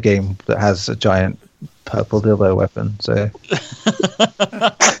a game that has a giant purple dildo weapon. So,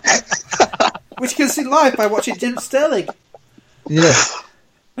 which you can see live by watching Jim Sterling. Yeah.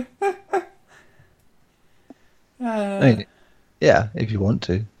 I mean, yeah, if you want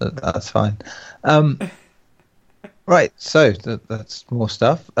to, that's fine. Right, so that's more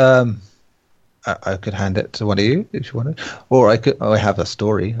stuff. I could hand it to one of you if you wanted, or I have a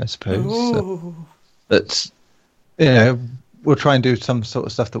story, I suppose. That's, we'll try and do some sort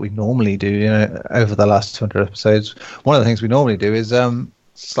of stuff that we normally do. Over the last 200 episodes, one of the things we normally do is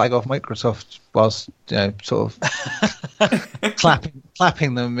slag off Microsoft whilst sort of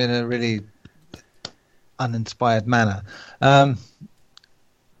clapping them in a really uninspired manner.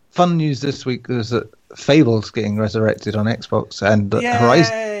 Fun news this week was that Fable's getting resurrected on Xbox, and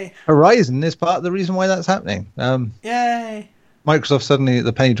Horizon is part of the reason why that's happening. Yay! Microsoft suddenly,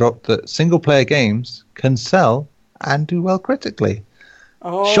 the penny dropped that single-player games can sell and do well critically.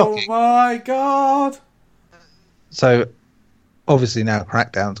 Oh, shocking. My god! So, obviously now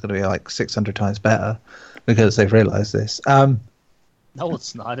Crackdown's going to be like 600 times better because they've realised this. No,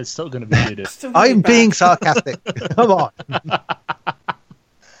 it's not. It's still going to be good. I'm being sarcastic. Come on.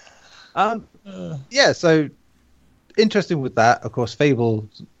 Yeah, so interesting with that. Of course, Fable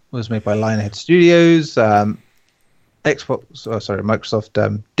was made by Lionhead Studios.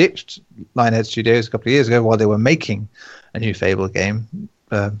 Microsoft ditched Lionhead Studios a couple of years ago while they were making a new Fable game.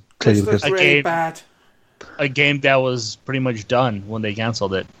 Clearly, because really bad. A game that was pretty much done when they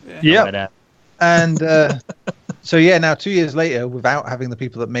cancelled it. Yeah, and so now 2 years later, without having the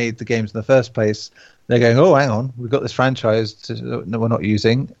people that made the games in the first place, they're going, oh, hang on, we've got this franchise that we're not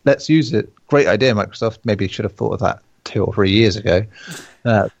using. Let's use it. Great idea, Microsoft. Maybe should have thought of that 2 or 3 years ago.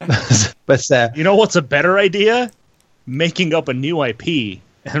 But you know what's a better idea? Making up a new IP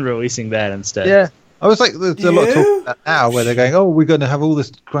and releasing that instead. Yeah. I was like, there's a lot of talk about now where they're going, oh, we're going to have all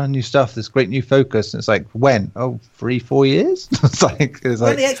this brand new stuff, this great new focus. And it's like, when? Oh, 3-4 years? It's like when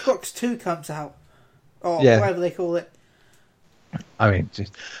the Xbox 2 comes out. or Yeah. whatever they call it. I mean,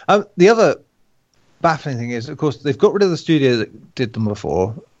 just, the other baffling thing is, of course, they've got rid of the studio that did them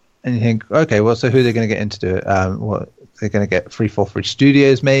before, and you think, okay, well, so who are they going to get in to do it? What they're going to get 343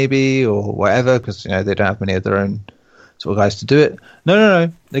 Studios maybe, or whatever, because they don't have many of their own sort of guys to do it.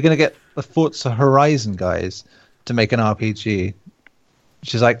 No, they're going to get the Forza Horizon guys to make an RPG.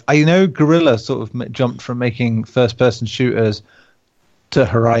 Which is like, I know Guerrilla sort of jumped from making first-person shooters to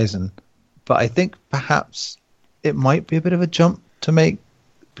Horizon, but I think perhaps it might be a bit of a jump to make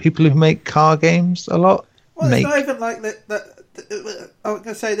people who make car games a lot. Well, it's not even like that. I was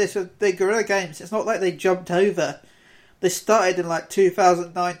going to say this with the Guerrilla Games. It's not like they jumped over. They started in like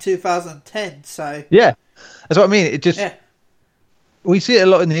 2009, 2010. So yeah, that's what I mean. It just yeah. We see it a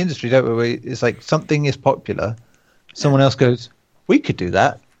lot in the industry, don't we? It's like something is popular, someone else goes, we could do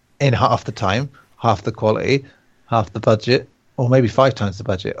that in half the time, half the quality, half the budget, or maybe 5 times the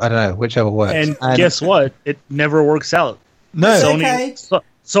budget. I don't know, whichever works. And guess what? It never works out. No,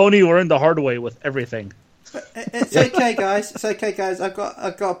 Sony learned the hard way with everything. It's okay, guys. It's okay, guys. I've got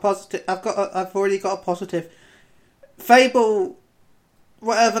a positive. I've already got a positive. Fable,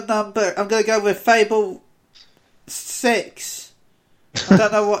 whatever number. I'm going to go with Fable 6. I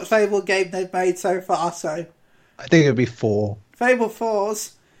don't know what Fable game they've made so far, so I think it would be 4. Fable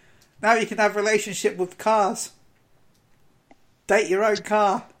 4's. Now you can have a relationship with cars. Date your own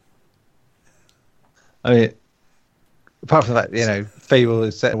car. I mean, apart from that, Fable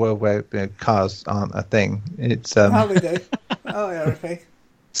is set in a world where cars aren't a thing. It's How they do? Oh yeah, okay.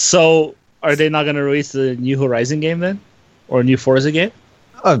 So, are they not going to release the new Horizon game then, or a new Forza game?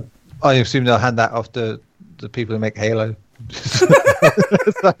 I assume they'll hand that off to the people who make Halo.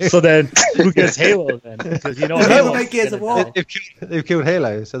 So then, who gets Halo then? Because Halo make Gears of War. They've killed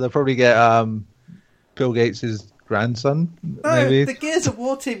Halo, so they'll probably get Bill Gates' grandson. No, maybe the Gears of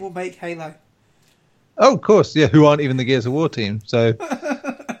War team will make Halo. Oh, of course, yeah. Who aren't even the Gears of War team? So,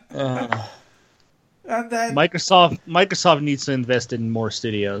 and then Microsoft needs to invest in more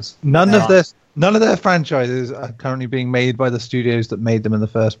studios. None of their franchises are currently being made by the studios that made them in the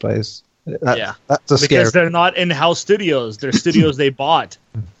first place. That's a scary. Because they're not in-house studios; they're studios they bought.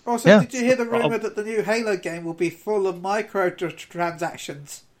 Also, did you hear the rumor that the new Halo game will be full of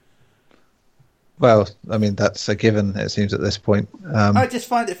microtransactions? Well, I mean that's a given. It seems at this point. I just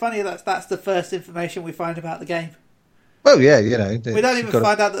find it funny that that's the first information we find about the game. Well, yeah, we don't even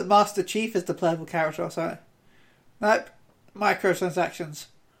find out that Master Chief is the playable character or something. Nope, microtransactions.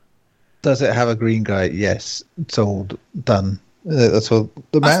 Does it have a green guy? Yes, it's all done. That's all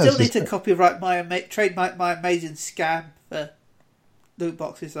that matters. I still need to copyright trademark my amazing scam for loot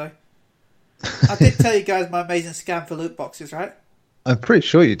boxes, though. I did tell you guys my amazing scam for loot boxes, right? I'm pretty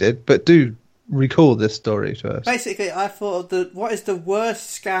sure you did, but do recall this story to us. Basically, I thought what is the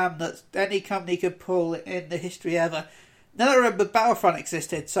worst scam that any company could pull in the history ever? Then I remember Battlefront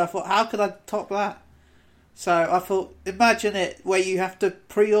existed, so I thought, how could I top that? So I thought, imagine it where you have to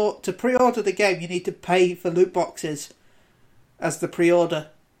pre-order the game, you need to pay for loot boxes as the pre-order,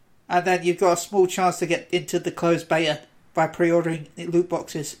 and then you've got a small chance to get into the closed beta by pre-ordering loot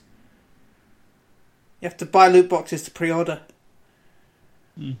boxes. You have to buy loot boxes to pre-order.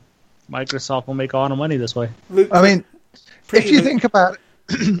 Microsoft will make a lot of money this way. If you think about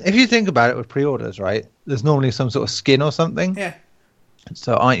it with pre-orders, right? There's normally some sort of skin or something. Yeah.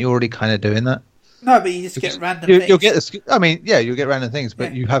 So aren't you already kind of doing that? No, but you just get random things. You'll get you'll get random things,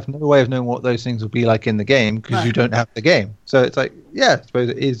 but you have no way of knowing what those things will be like in the game because you don't have the game. So it's like, I suppose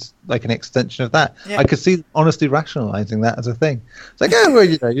it is like an extension of that. Yeah. I could see honestly rationalizing that as a thing. It's like,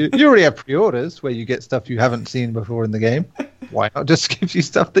 you already have pre-orders where you get stuff you haven't seen before in the game. Why not just give you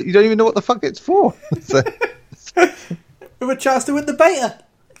stuff that you don't even know what the fuck it's for? So, with a chance to win the beta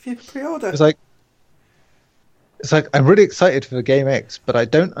if you pre-order. It's like I'm really excited for Game X, but I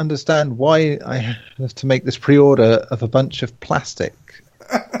don't understand why I have to make this pre-order of a bunch of plastic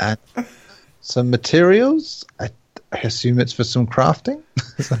and some materials. I assume it's for some crafting.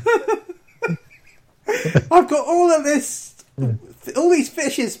 I've got all of this, all these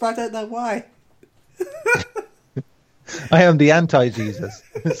fishes, but I don't know why. I am the anti-Jesus.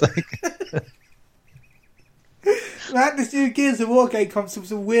 It's like, man, this new Gears of War game comes with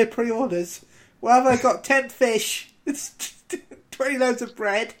some weird pre-orders. Well, have I got 10 fish? It's 20 loads of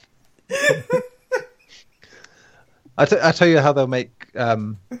bread. I tell you how they'll make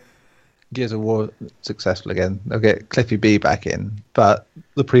Gears of War successful again. They'll get Cliffy B back in, but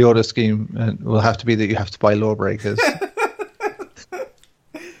the pre-order scheme will have to be that you have to buy Lawbreakers.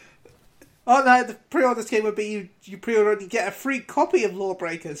 Oh no, the pre-order scheme would be you pre-order and you get a free copy of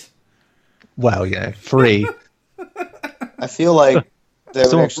Lawbreakers. Well, free. I feel like They would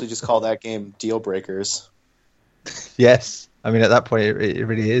Someone- actually just call that game Deal Breakers. Yes, I mean at that point it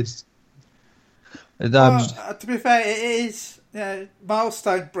really is. And, To be fair, it is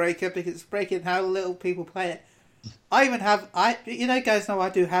milestone breaker because it's breaking how little people play it. I even have guys know I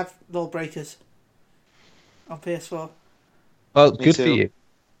do have Law Breakers on PS4. well, Me good too. for you.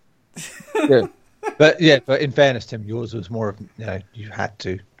 Yeah. But in fairness, Tim, yours was more of you had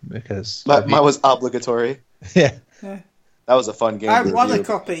to because Mine was obligatory. yeah. That was a fun game. I to won a review.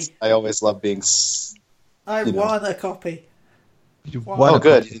 copy. I always love being. I You know. won a copy. You Wow. won Oh, a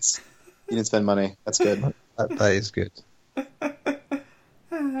good. copy. You didn't spend money. That's good. That is good.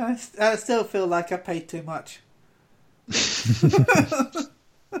 I still feel like I paid too much.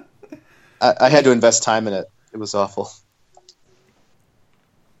 I had to invest time in it. It was awful.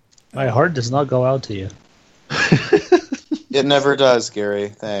 My heart does not go out to you. It never does, Gary.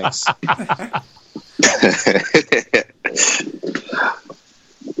 Thanks.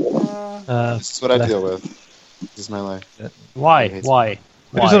 This is what I deal with. This is my life. Why? It's- Why?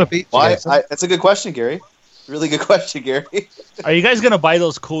 We're just on a Why? beach Why? together. That's a good question, Gary. Really good question, Gary. Are you guys gonna buy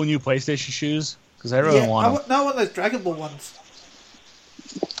those cool new PlayStation shoes? Because I really want them. I want those Dragon Ball ones.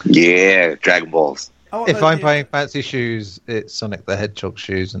 Yeah, Dragon Balls. I want If those I'm new- buying fancy shoes, it's Sonic the Hedgehog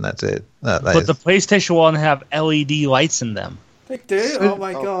shoes, and that's it. That But is- the PlayStation One have LED lights in them. They do? Oh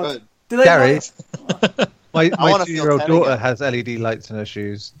my god. Good. Do they Gary, not- my wanna feel 2-year-old 10 daughter again. has LED lights in her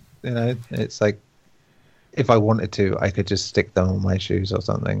shoes. You know, it's like if I wanted to, I could just stick them on my shoes or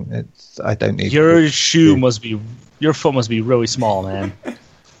something. I don't need Your your foot must be really small, man.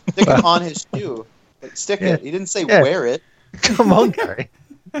 Stick it on his shoe. Stick Yeah. it. He didn't say Yeah. wear it. Come on, Gary.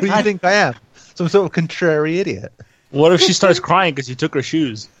 Who do you think I am? Some sort of contrary idiot. What if she starts crying because you took her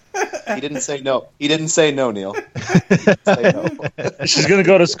shoes? He didn't say no. He didn't say no, Neil. Say no. She's gonna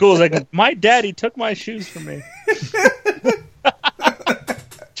go to school. It's like, my daddy took my shoes from me.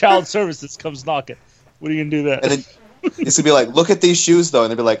 Child services comes knocking. What are you gonna do that? And then it's gonna be like, look at these shoes, though, and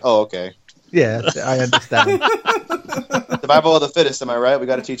they'll be like, oh, okay. Yeah, I understand. Survival of the fittest. Am I right? We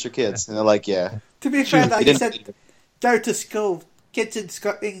got to teach your kids, and they're like, yeah. To be fair, He like you didn't. said, go to school. Kids in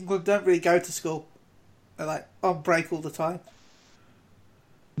England don't really go to school. They're like on break all the time.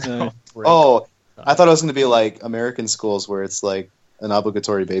 Oh, I thought it was gonna be like American schools where it's like an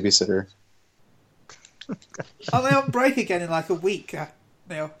obligatory babysitter. Are they on break again in like a week,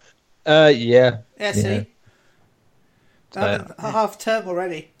 Neil? Yeah. Yeah, see? Yeah. Half term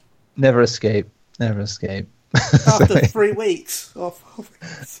already. Never escape. Never escape. After 3 weeks. Or 4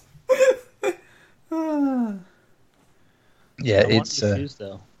 weeks. Yeah, I want it's. these shoes,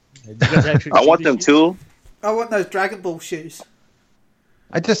 though. You guys actually I see want these them shoes? too. I want those Dragon Ball shoes.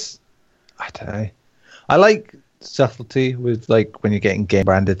 I don't know. I like subtlety with like when you're getting game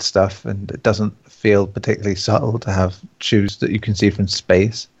branded stuff, and it doesn't feel particularly subtle to have shoes that you can see from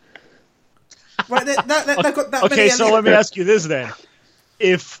space. Right, they've got that Okay, many so let me ask you this then: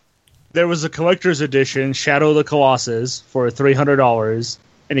 if there was a collector's edition Shadow of the Colossus for $300,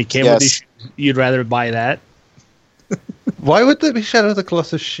 and it came with these shoes, you'd rather buy that? Why would there be Shadow of the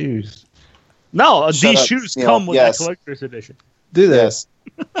Colossus shoes? No, Shut these up, shoes Neil. come with Yes. that collector's edition. Do they? Yes.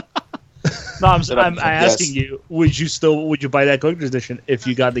 No, I'm Shut up, asking yes. you: would you buy that collector's edition if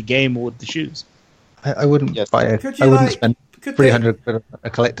you got the game with the shoes? I wouldn't Yes. buy it. Could you, I wouldn't like- spend could 300 quid on a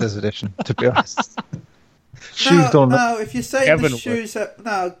collector's edition, to be honest. Shoes No, don't. no, if you say Kevin the would. shoes have,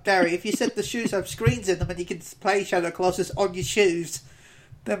 no, Gary, if you said the shoes have screens in them and you can play Shadow of the Colossus on your shoes,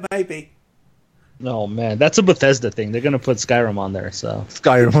 then maybe. No, man, that's a Bethesda thing. They're gonna put Skyrim on there, so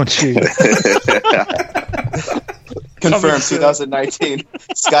Skyrim on shoes. Confirmed. Coming soon. 2019.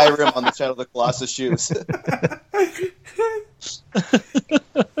 Skyrim on the Shadow of the Colossus shoes.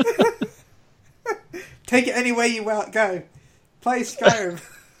 Take it anywhere you go. Play Skyrim.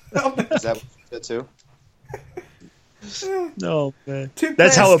 Is that what you said too? no, man. Two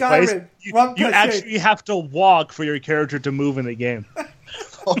That's how it player plays. Skyrim, one You per actually have to walk for your character to move in the game.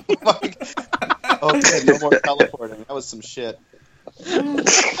 Oh my God. Okay, no more teleporting. That was some shit.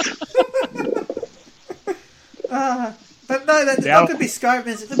 But no, that's Yeah. not going to be Skyrim.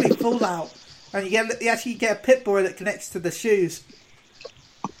 It's going to be Fallout, and you actually get a Pip-Boy that connects to the shoes.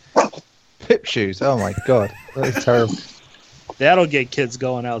 Pip shoes. Oh my god, that is terrible. That'll get kids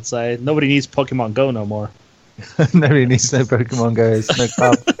going outside. Nobody needs Pokemon Go no more. Nobody needs no Pokemon Go's,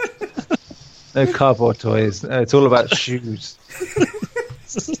 no cardboard toys. No, it's all about shoes.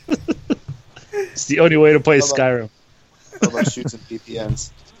 It's the only way to play How about- Skyrim. What about shoots and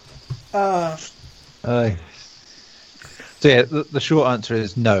VPNs? Aye. So yeah, the short answer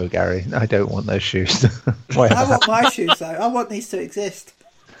is no, Gary. I don't want those shoes. Why I have want my shoes though. I want these to exist.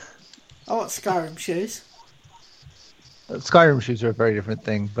 I want Skyrim shoes. Skyrim shoes are a very different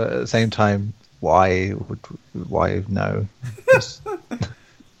thing, but at the same time, why no?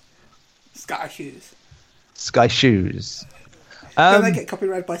 Sky shoes. Sky shoes. Don't they get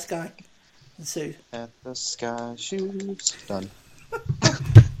copyrighted by Sky and sued? At the sky shoes. Done.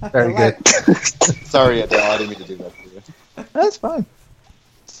 Very good. Sorry, Adele. I didn't mean to do that for you. That's fine.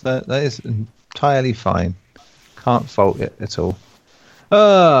 That is entirely fine. Can't fault it at all.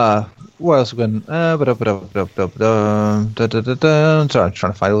 What else we're going? Sorry, I'm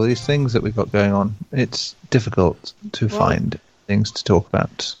trying to find all these things that we've got going on. It's difficult to find things to talk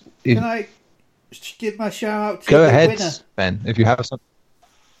about. Can I give my shout out to Go the ahead, winner? Ben. If you have something.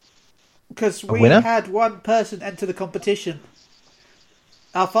 Because we winner? had one person enter the competition.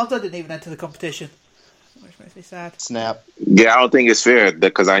 Alfonso didn't even enter the competition, which makes me sad. Snap. Yeah, I don't think it's fair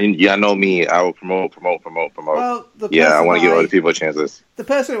because I know me. I will promote. Well, I want to give other people chances. The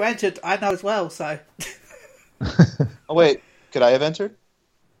person who entered, I know as well. So. Oh wait, could I have entered?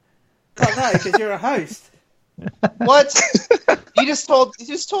 Oh no, because you're a host. What? You just told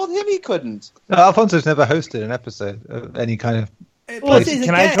him he couldn't. Alfonso's never hosted an episode of any kind of. Plus, he's a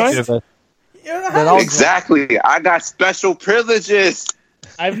Can I guest. join? You're a Then I'll- host. Exactly. I got special privileges.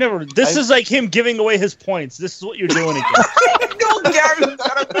 I've never. This is like him giving away his points. This is what you're doing again. No, Gary's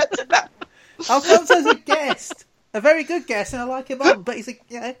gotta mention that. Alfonso's a guest, a very good guest, and I like him on. But he's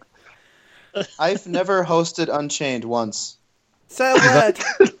a I've never hosted Unchained once. say a word.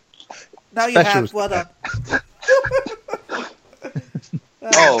 Now you Special have. Well done.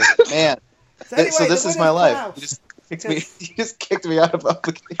 Oh man! So, anyway, So this the is winner my of life. Klaus. You just kicked me out of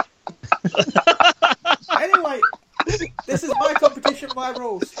publication. Anyway, this is my competition, my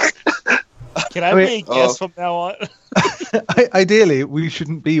rules. Can I I mean- be a guest from now on? Ideally, we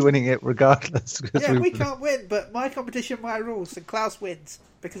shouldn't be winning it regardless. 'Cause Yeah, we can't win, but my competition, my rules, and Klaus wins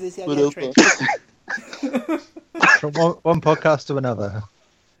because he's the But only entry. From one podcast to another.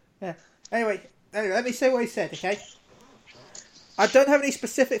 Yeah. Anyway, let me say what he said, okay? I don't have any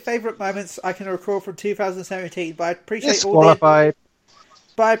specific favourite moments I can recall from 2017, but I appreciate Disqualified.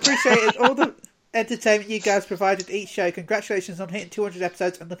 all the entertainment you guys provided each show. Congratulations on hitting 200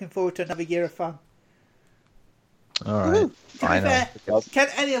 episodes and looking forward to another year of fun. All right. To be Fine. fair, can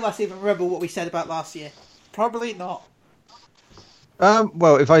any of us even remember what we said about last year? Probably not.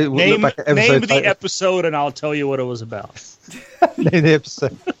 Well, if I look Name back at the episode, episode, and I'll tell you what it was about. name the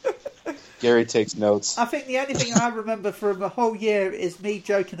episode. Gary takes notes. I think the only thing I remember from the whole year is me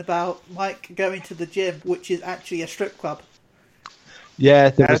joking about Mike going to the gym, which is actually a strip club. Yeah,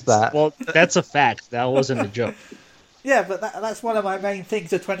 there was that. Well, that's a fact. That wasn't a joke. Yeah, but that's one of my main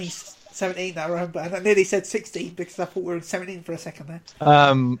things of 2017 that I remember. And I nearly said 16 because I thought we were in 17 for a second there.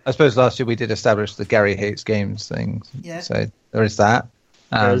 I suppose last year we did establish the Gary hates games thing. Yeah. So there is that.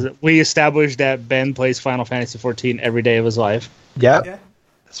 We established that Ben plays Final Fantasy XIV every day of his life. Yeah, Yeah.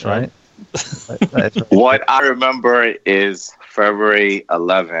 that's right. That's right. What I remember is February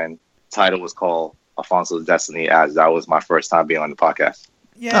 11. Title was called Alfonso's Destiny, as that was my first time being on the podcast.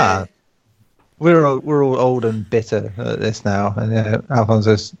 Yeah. Ah. We're all old and bitter at this now, and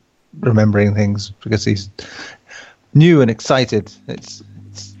Alfonso's remembering things because he's new and excited. It's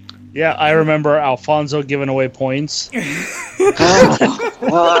Yeah, I remember Alfonso giving away points.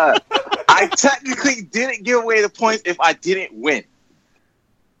 I technically didn't give away the points if I didn't win.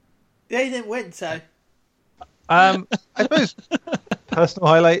 Yeah, he didn't win, so. I suppose personal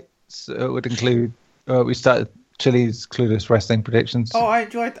highlights would include we started Chili's Clueless Wrestling predictions, Oh, I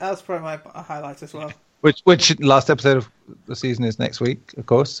enjoyed that. Was probably my highlights as well. which last episode of the season is next week, of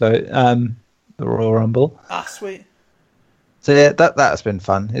course. So the Royal Rumble. Ah, sweet. So yeah, that's been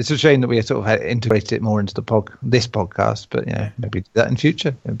fun. It's a shame that we sort of had integrated it more into this podcast, but maybe do that in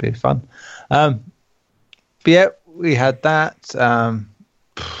future. It'd be fun. But yeah, we had that.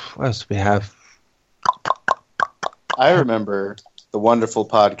 What else do we have? I remember the wonderful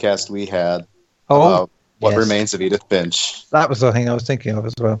podcast we had Oh, about what yes. remains of Edith Finch. That was the thing I was thinking of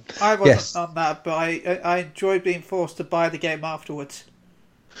as well. I wasn't Yes. on that, but I enjoyed being forced to buy the game afterwards.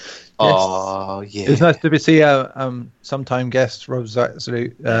 Oh yeah. It was nice to see sometime guest Rob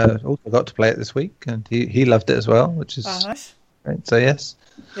Absolute also got to play it this week, and he loved it as well, which is Oh, nice. great. So yes,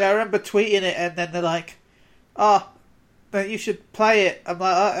 Yeah, I remember tweeting it, and then they're like, "Oh, but you should play it." I'm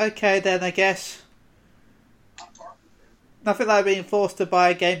like, oh, "Okay, then I guess." Nothing like being forced to buy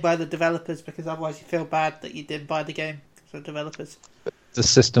a game by the developers, because otherwise you feel bad that you didn't buy the game for the developers. the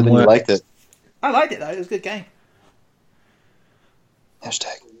system And you works. liked it. I liked it though; it was a good game.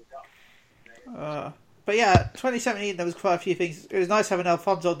 Hashtag. But yeah, 2017 there was quite a few things. It was nice having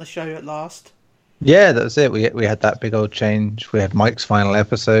Alfonso on the show at last. Yeah, that's it. We had that big old change. We had Mike's final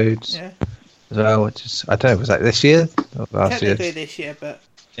episode. Yeah, as well, which is, I don't know, was that this year or last year? Technically this year, but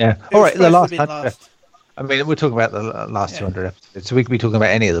Yeah. it All was right, the supposed to last be 100. last. I mean, we're talking about the last Yeah. 200 episodes, so we could be talking about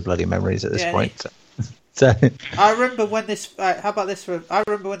any of the bloody memories at this Yeah, point. So, I remember when this. How about this? I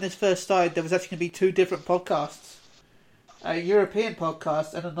remember when this first started. There was actually going to be two different podcasts: a European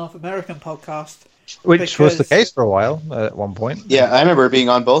podcast and a North American podcast. which was the because- case for a while at one point. Yeah, I remember being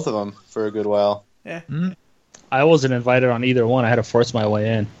on both of them for a good while. Yeah. I wasn't invited on either one. I had to force my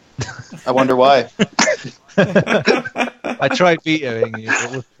way in. I wonder why. I tried vetoing you, but it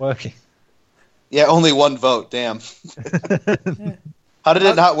wasn't working. Yeah, only one vote. Damn. How did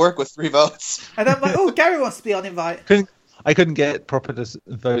it not work with 3 votes? And I'm like, oh, Gary wants to be on invite. I couldn't get proper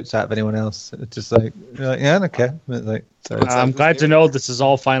votes out of anyone else. It's just like, you're like, yeah, okay. Like, so, I'm glad to know this is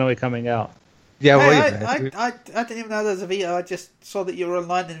all finally coming out. yeah, well, Hey, you know, I didn't even know there was a veto. I just saw that you were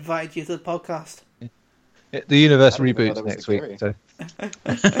online and invited you to the podcast. the universe I didn't even know reboots there was next a week. Gary. So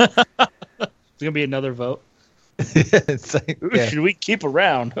It's gonna be another vote. it's like, Who yeah. should we keep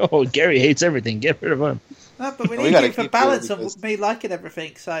around? Oh, Gary hates everything. Get rid of him. No, but we We need gotta you for keep balance you of because- me liking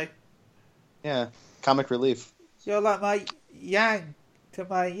everything. So Yeah, comic relief. you're like my yang to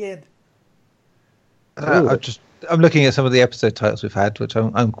my yin. I'm looking at some of the episode titles we've had, which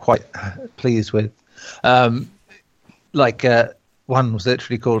I'm quite pleased with. One was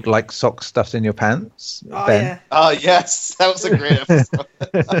literally called "Like Socks Stuffed in Your Pants." Oh Ben. yeah. Oh, yes. That was a great episode.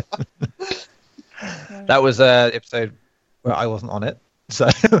 That was an episode where I wasn't on it, so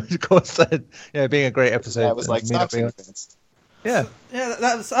of course, being a great episode. That was like me not socks in being your on- pants. yeah, Yeah,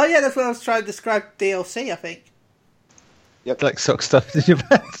 that was. Oh yeah, that's what I was trying to describe DLC. I think. like socks stuffed in your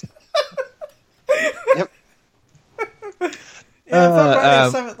pants. Yep. Yeah, but right, um,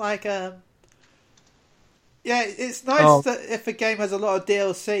 it's something like yeah, it's nice Oh. that if a game has a lot of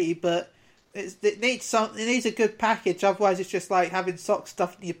DLC, but it needs a good package. Otherwise, it's just like having socks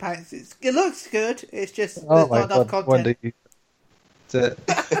stuffed in your pants. It looks good. It's just Oh there's my not enough god! content.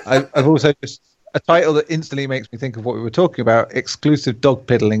 I've also just a title that instantly makes me think of what we were talking about: exclusive dog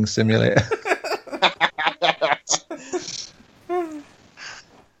piddling simulator.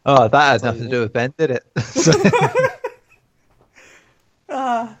 Oh, that had nothing to do with Ben, did it?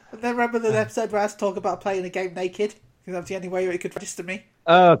 And then remember the episode where I was talking about playing a game naked because that's the only way it could register me.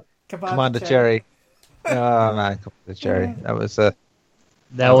 Commander Jerry. Oh man, Commander Jerry. That was That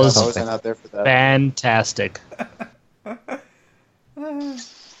I was wasn't out there for that. fantastic. Like,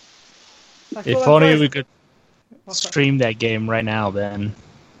 If well, only that's- we could what's that? stream that game right now, Ben.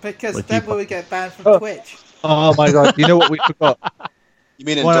 Because with then you. we would get banned from Oh. Twitch. Oh my god! You know what we forgot? You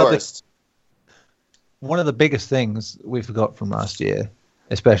mean One of the- endorsed? One of the biggest things we forgot from last year,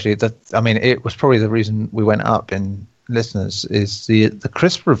 especially that, I mean, it was probably the reason we went up in listeners, is the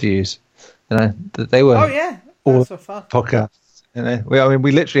crisp reviews. You know, that they were Oh yeah, all that's so fun. podcasts. You know,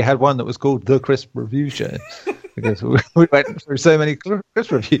 we literally had one that was called the Crisp Review Show because we went through so many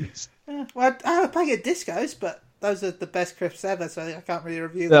crisp reviews. Yeah. Well, I have a packet of discos, but those are the best crisps ever, so I can't really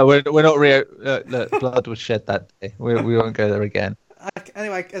review No, them. we're not look, blood was shed that day. We won't go there again.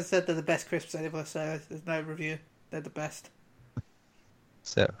 Anyway, as I said, they're the best crisps ever, so there's no review. They're the best.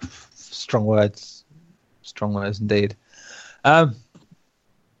 So strong words indeed.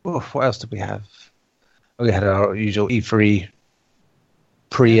 What else did we have? We had our usual E3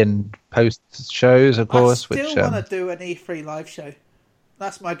 pre and post shows, of course. I still which want to do an E3 live show.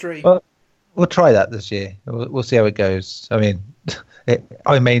 That's my dream. Well, we'll try that this year. We'll see how it goes. I mean,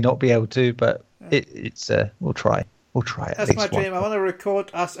 I may not be able to, but it's we'll try. We'll try it. That's my dream. I want to record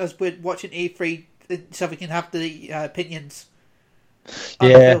us as we're watching E3 so we can have the opinions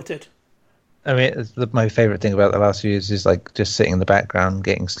Yeah. unfiltered. I mean, my favourite thing about the last few years is like just sitting in the background,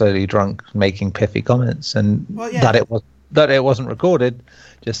 getting slowly drunk, making pithy comments, and Well, yeah. that it wasn't recorded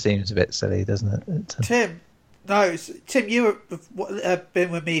just seems a bit silly, doesn't it? Tim, you have been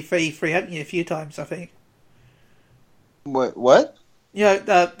with me for E3, haven't you, a few times, I think. What? You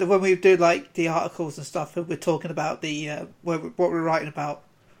know, when we do like the articles and stuff, and we're talking about the what we're writing about.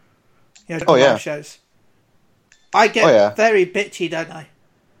 You know, Oh, live yeah. shows. I get Oh, yeah. very bitchy, don't I?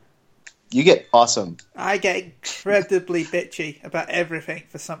 You get awesome. I get incredibly bitchy about everything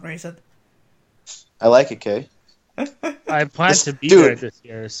for some reason. I like it, Kay. I plan to be Dude. there this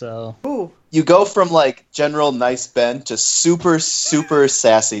year, so Ooh, You go from like general nice Ben to super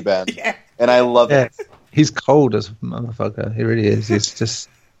sassy Ben, yeah. and I love Yeah, it. he's cold as a motherfucker. He really is. He's just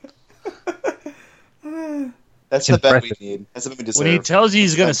That's the Ben we Impressive. need. That's the Ben we deserve. when he tells you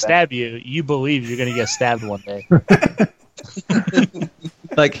he's gonna Ben. stab you, you believe you're gonna get stabbed one day.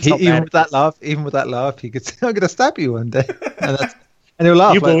 like not even bad. with that laugh, he could say, "I'm going to stab you one day," and he'll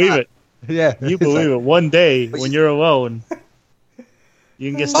laugh. You like believe that. it. Yeah, You It's believe like, it. One day when you're alone, you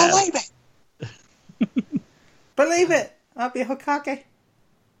can get Oh stabbed. wait a minute. Believe it, I'll be Hokage.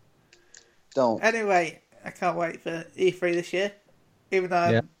 Don't. Anyway, I can't wait for E3 this year. Even though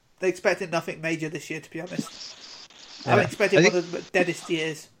I'm expecting nothing major this year, to be honest. I'm expecting one of the deadest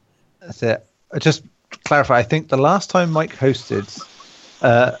years. That's it. Just to clarify, I think the last time Mike hosted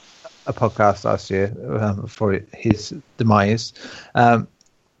a podcast last year before his demise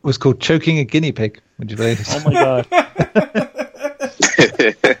was called Choking a Guinea Pig. Would you believe this? Oh my god.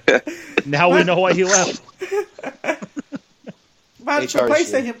 Now we know why he left. Man, for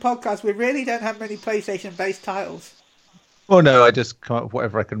PlayStation podcast, we really don't have many PlayStation-based titles. Well, no, I just come up with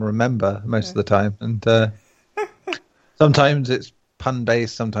whatever I can remember most of the time. And sometimes it's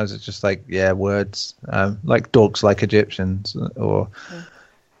pun-based, sometimes it's just like, words. Like dogs like Egyptians, or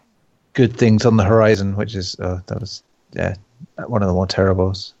good things on the horizon, which is, that was, one of the more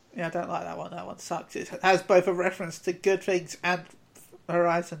terribles. Yeah, I don't like that one. That one sucks. It has both a reference to good things and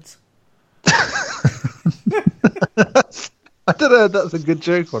horizons. I don't know if that's a good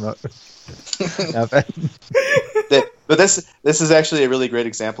joke or not. But this is actually a really great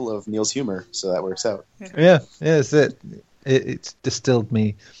example of Neil's humor, so that works out. Yeah, it's it. It's distilled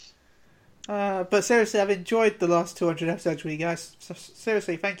me. But seriously, I've enjoyed the last 200 episodes with you guys. So,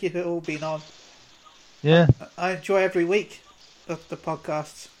 seriously, thank you for all being on. Yeah. I enjoy every week of the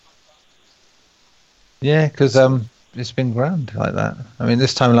podcasts. Yeah, because it's been grand like that. I mean,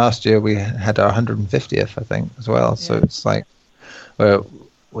 this time last year we had our 150th, I think, as well. So it's like, well,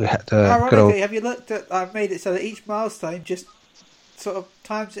 we had to. Ironically, have you looked at? I've made it so that each milestone just sort of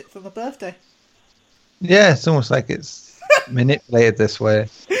times it from the birthday. Yeah, it's almost like it's manipulated this way.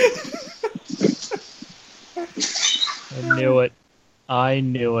 I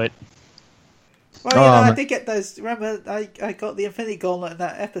knew it. Well, I did get those. Remember, I got the Infinity Gauntlet in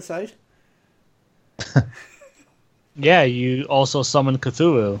that episode. Yeah, you also summoned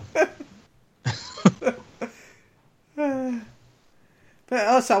Cthulhu. But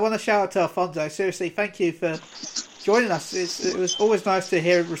also, I want to shout out to Alfonso. Seriously, thank you for joining us. It was always nice to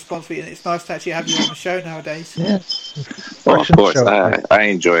hear a response from you, and it's nice to actually have you on the show nowadays. Yeah. Well, of course, I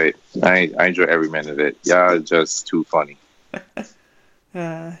enjoy it. I enjoy every minute of it. Y'all are just too funny.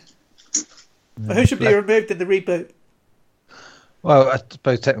 But who should be removed in the reboot? Well, I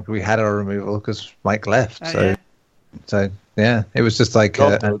suppose technically we had our removal because Mike left. So it was just like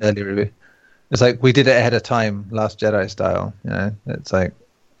an early review. It's like we did it ahead of time, Last Jedi style. You know, it's like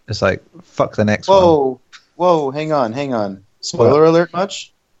fuck the next one. Whoa, hang on. Spoiler alert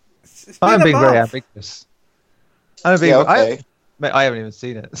much? I'm being very ambiguous. Okay. I haven't even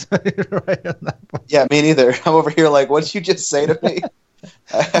seen it. So right on that point. Yeah, me neither. I'm over here like, what did you just say to me?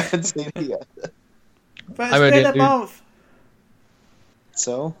 I haven't seen it yet. But it's been a month.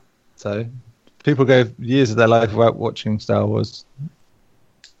 So people go years of their life without watching Star Wars.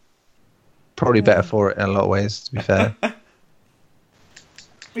 Probably better for it in a lot of ways, to be fair.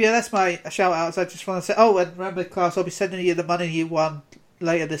 Yeah, that's my shout outs. I just want to say, and remember, class, I'll be sending you the money you won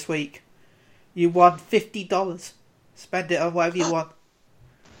later this week. You won $50. Spend it on whatever you want.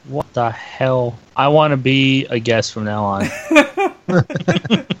 What the hell? I want to be a guest from now on.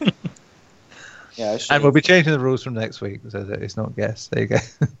 Yeah, and we'll be changing the rules from next week so that it's not guests. There you go.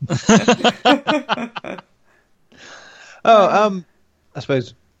 I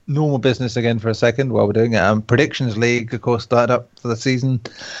suppose normal business again for a second while we're doing it. Predictions League, of course, started up for the season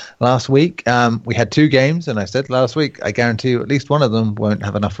last week. We had 2 games, and I said last week, I guarantee you at least one of them won't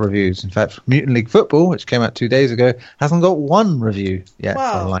have enough reviews. In fact, Mutant League Football, which came out 2 days ago, hasn't got 1 review yet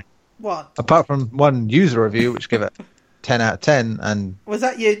online. What? Apart from 1 user review, which gave it 10 out of 10. And was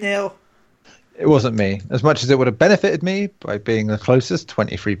that you, Neil? It wasn't me. As much as it would have benefited me by being the closest,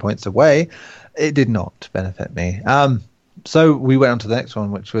 23 points away, it did not benefit me. So we went on to the next one,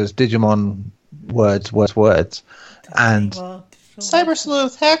 which was Digimon Words. And Cyber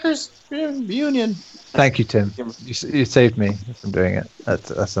Sleuth, Hackers Union. Thank you, Tim. You saved me from doing it.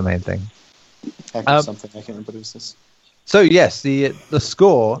 That's the main thing. Something, I can't remember what it was this. So yes, the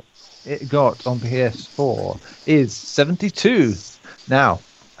score it got on PS4 is 72. Now,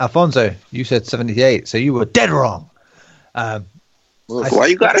 Alfonso, you said 78, so you were dead wrong. Why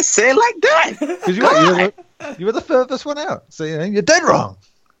you gotta say it like that? Because you were the furthest one out, so you're dead wrong.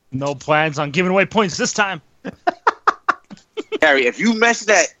 No plans on giving away points this time. Harry, if you mention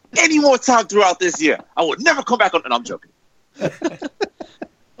that any more time throughout this year, I will never come back on. And I'm joking.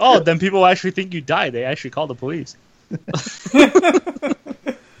 Oh, then people actually think you died. They actually call the police.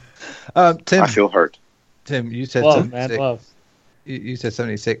 Tim, I feel hurt. Tim, you said love, 76. man, love. You said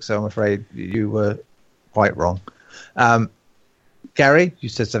 76, so I'm afraid you were quite wrong. Gary, you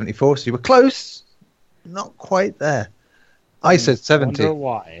said 74, so you were close. Not quite there. I said 70. Wonder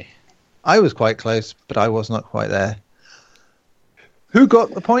why. I was quite close, but I was not quite there. Who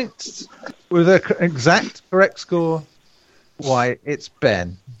got the points with the exact correct score? Why, it's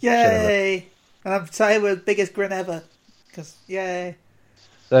Ben. Yay! And I'm saying with the biggest grin ever. Because, yay.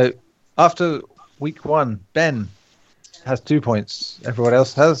 So, after week 1, Ben has 2 points. Everyone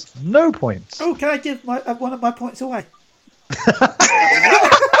else has no points. Oh, can I give one of my points away?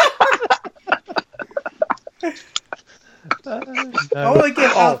 I want to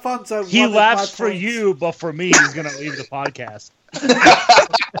give Alfonso He one of my laughs for points. you, but for me, he's going to leave the podcast.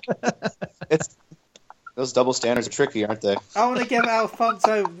 Those double standards are tricky, aren't they? I want to give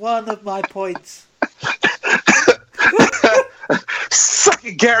Alfonso one of my points. Suck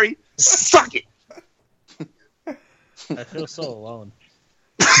it, Gary. Suck it. I feel so alone.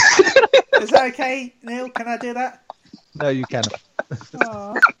 Is that okay, Neil? Can I do that? No, you cannot.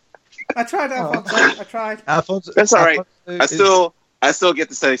 Aw. I tried, Alfonso. I tried. Alfonso, That's all right. Alfonso I still get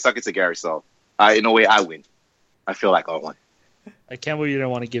to say suck it to Gary. So, in a way, I win. I feel like I won. I can't believe you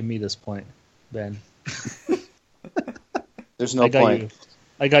don't want to give me this point, Ben. There's no point.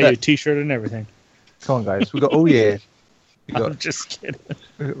 I got you a T-shirt and everything. Come on, guys. We got all year. I'm just kidding.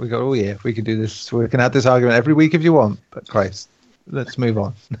 We got all year. We can do this. We can have this argument every week if you want. But Christ, let's move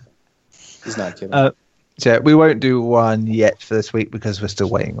on. He's not kidding. So we won't do one yet for this week because we're still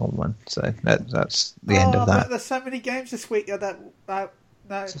waiting on one. So that's the end of that. There's so many games this week that no.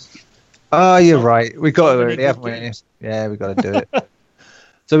 Oh, you're right. We got So it many already, haven't good we? games. Yeah, we got to do it.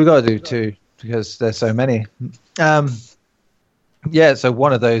 So we got to do 2 because there's so many. Yeah. So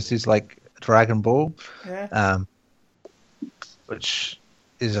one of those is like Dragon Ball. Yeah. Which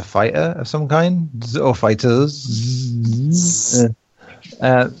is a fighter of some kind, or fighters.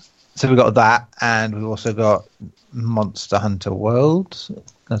 So we got that, and we've also got Monster Hunter World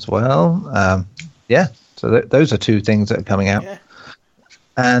as well. Yeah, so those are 2 things that are coming out. Yeah.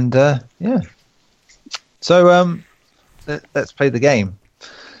 And yeah, so let's play the game.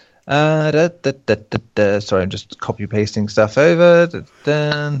 Sorry, I'm just copy pasting stuff over.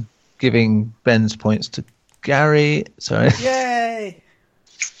 Giving Ben's points to Gary. Sorry. Yay!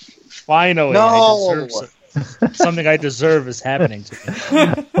 Finally, No! something I deserve is happening to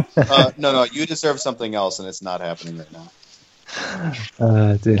me. No, you deserve something else, and it's not happening right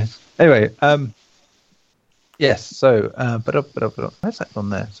now. Dear. Anyway, yes. So, where's that on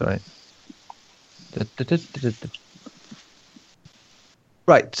there? Sorry.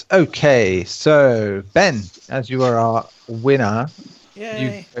 Right. Okay. So, Ben, as you are our winner,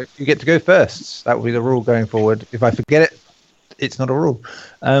 Yay! you get to go first. That will be the rule going forward. If I forget it, it's not a rule.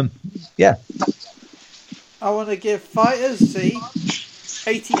 Yeah. I want to give Fighters Z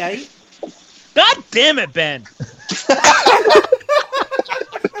 88. God damn it, Ben!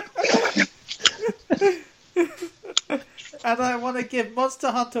 And I want to give Monster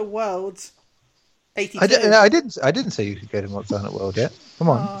Hunter Worlds 82. I didn't say you could go to Monster Hunter World yet. Come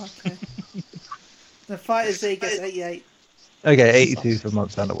on. Oh, okay. The Fighters Z gets 88. Okay, 82 for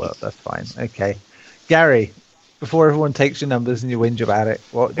Monster Hunter World. That's fine. Okay. Gary, before everyone takes your numbers and you whinge about it,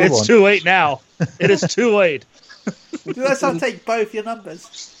 what do you It's want? too late now. It is too late. Unless I'll take both your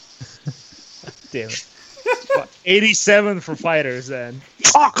numbers. Damn it. 87 for fighters, then.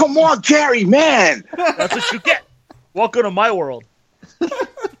 Oh, come on, Gary, man. That's what you get. Welcome to my world.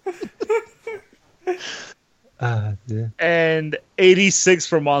 Yeah. And 86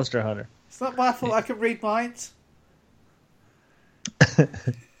 for Monster Hunter. It's not my fault I can read minds.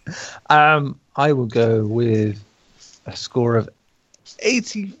 I will go with a score of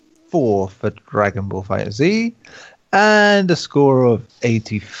 84 for Dragon Ball Fighter Z and a score of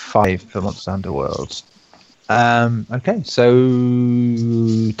 85 for Monster Hunter World. Okay, so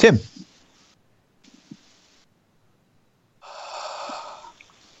Tim.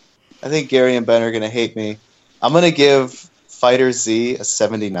 I think Gary and Ben are going to hate me. I'm going to give Fighter Z a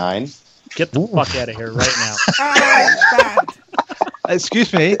 79. Get the fuck out of here right now. Bad.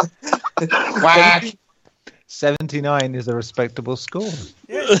 Excuse me. Whack. 79 is a respectable score.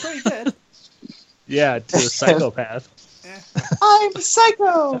 Yeah, it's pretty good. Yeah, to a psychopath. I'm a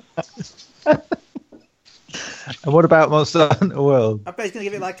psycho! And what about Monster Hunter World? I bet he's going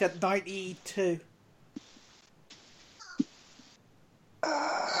to give it like a 92.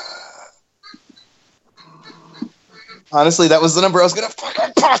 Honestly, that was the number I was going to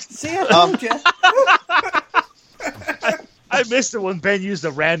fucking put! See, I told you. I missed it when Ben used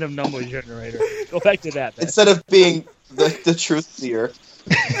a random number generator. Go back to that, Ben. Instead of being the truth seer.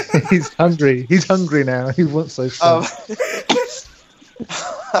 He's hungry. He's hungry now. He wants those things.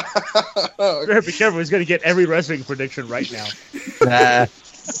 Better be careful. He's going to get every wrestling prediction right now. Nah.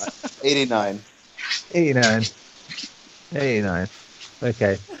 89. 89.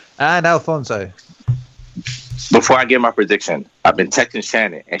 Okay. And Alfonso. Before I give my prediction, I've been texting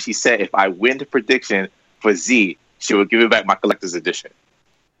Shannon, and she said if I win the prediction for Z, she will give me back my collector's edition.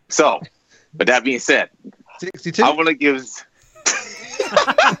 So, with that being said, 62. I want to give.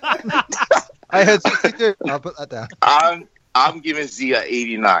 I heard 62. I'll put that down. I'm giving Z a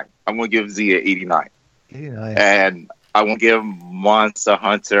 89. I'm gonna give Z a 89. 89. And I want to give Monster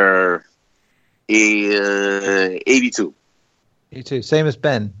Hunter a 82. 82. Same as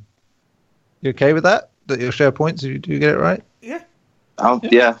Ben. You okay with that? That you'll share points if you do get it right? Yeah.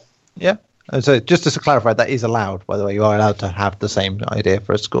 Yeah. Yeah. And so just to clarify, that is allowed, by the way. You are allowed to have the same idea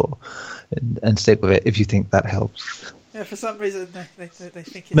for a score and stick with it if you think that helps. Yeah, for some reason they think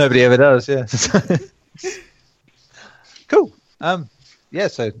it's... Nobody ever does, yeah. Cool. Yeah,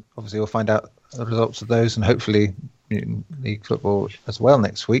 so obviously we'll find out the results of those and hopefully Mutant League football as well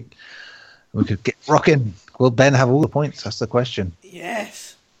next week. We could get rocking. Will Ben have all the points? That's the question.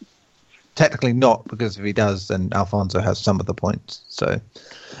 Yes. Technically not, because if he does, then Alfonso has some of the points. So,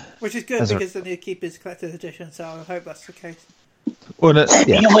 Which is good That's because the new Keeper's Collector's Edition, so I hope that's the case. well, no,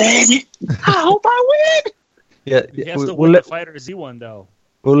 yeah. I hope I win. Yeah, He has to we'll win let the Fighter Z one though.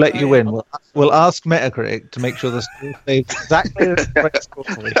 we'll let you Oh, win. yeah. We'll ask Metacritic to make sure the score stays exactly the correct score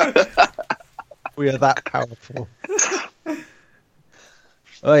for you. We are that powerful.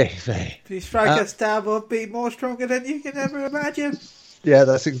 Oy vey. Please strike a stab or be more stronger than you can ever imagine. Yeah,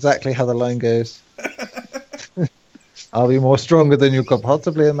 that's exactly how the line goes. I'll be more stronger than you could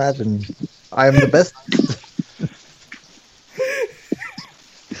possibly imagine. I am the best.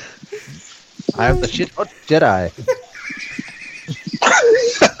 I am the shit hot Jedi.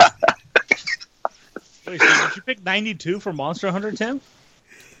 Wait, so did you pick 92 for Monster Hunter, Tim?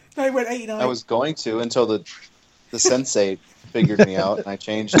 No, he went 89. I was going to until the sensei figured me out and I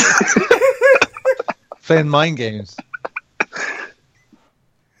changed it. Playing mind games.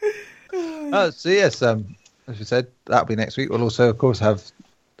 So yes, as we said, that'll be next week. We'll also, of course, have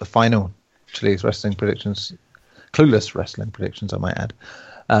the final Chili's wrestling predictions, clueless wrestling predictions, I might add,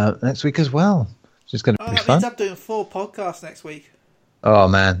 next week as well. Which is going to be that fun. means I'm doing 4 podcasts next week. Oh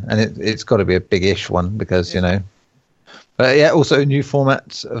man, and it's got to be a big-ish one because you know. But yeah, also new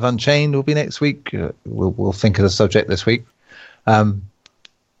formats of Unchained will be next week. We'll think of the subject this week.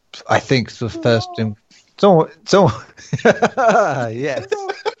 I think the first. So yes.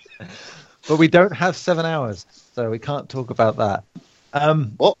 But we don't have 7 hours, so we can't talk about that.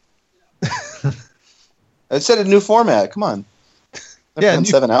 Well, I said a new format. Come on. Yeah, in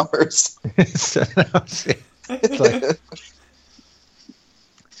 7 hours. 7 hours. Yeah. It's like,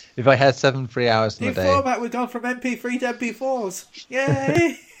 if I had 7 free hours in New a day, format, we've gone from MP3 to MP4s.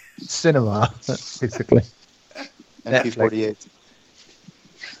 Yay! cinema basically. MP48.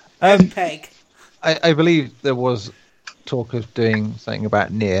 Peg. I believe there was talk of doing something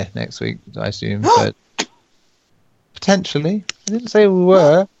about Nier next week, I assume, but potentially. I didn't say we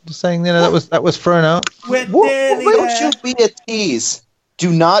were. Just saying, you know, that was thrown out. We're nearly Don't there. you be a tease.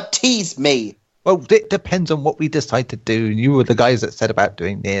 Do not tease me. Well, it depends on what we decide to do. You were the guys that said about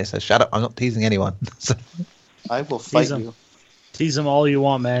doing Nier, so shut up. I'm not teasing anyone. So, I will fight Tease him. you. Tease him all you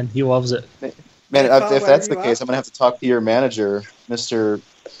want, man. He loves it. Man, Yeah, if that's the where you case, are. I'm going to have to talk to your manager, Mr.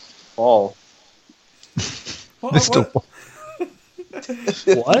 Ball. Mr.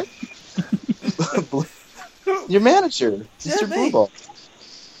 What? Your manager, Yeah, Mr. me. Blue Ball.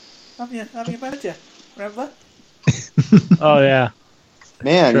 I'm your manager. Remember? Oh yeah.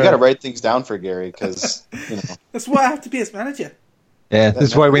 Man, Sure. you got to write things down for Gary because, you know, That's why I have to be his manager. Yeah, this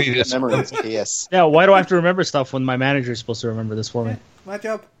is why we need that to. memory is yes. Yeah. Why do I have to remember stuff when my manager is supposed to remember this for me? Yeah, my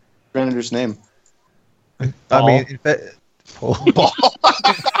job. Manager's name. I mean, in fact- Paul.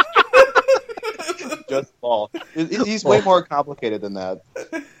 Just Ball. He's way more complicated than that.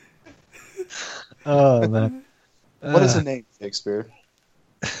 Oh man, What is a name, Shakespeare?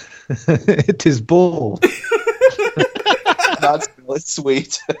 it is Ball. Not still, it's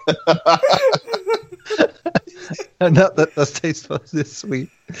sweet. And that's tasteful. This sweet.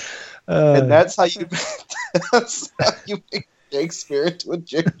 And that's how you make Shakespeare into a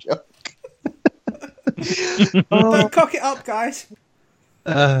joke. Don't cock it up, guys.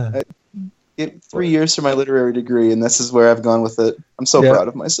 Get 3 years for my literary degree, and this is where I've gone with it. I'm so Yeah. proud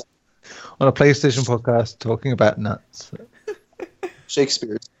of myself. On a PlayStation podcast talking about nuts.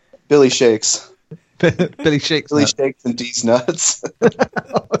 Shakespeare. Billy Shakes. Billy Shakes. Billy Nuts. Shakes and D's nuts.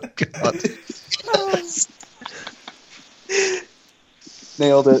 Oh, God.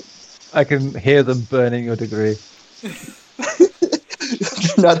 Nailed it. I can hear them burning your degree.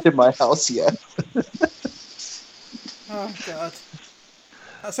 Not in my house yet. Oh, God.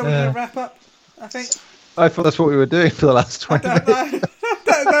 So we're going to wrap up, I think. I thought that's what we were doing for the last I 20 don't minutes. know.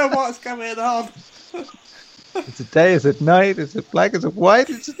 I don't know what's going on? Is it day? Is it night? Is it black? Is it white?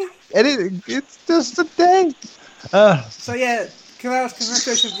 It's anything. It's just a day. So yeah,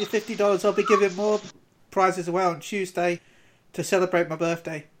 congratulations on your $50. I'll be giving more prizes away on Tuesday to celebrate my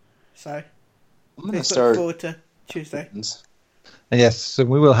birthday. So I'm going to please look start. forward to Tuesday. And yes, so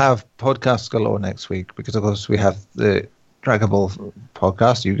we will have podcasts galore next week because, of course, we have the Dragon Ball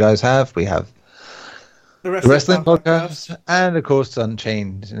podcast. You guys have. We have The the wrestling podcast, and of course,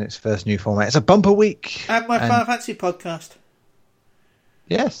 Unchained in its first new format. It's a bumper week. and my Final Fantasy podcast.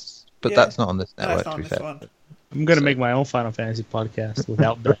 Yes, but Yeah. that's not on this No, network. it's not to on be this fair. one. I'm gonna make my own Final Fantasy podcast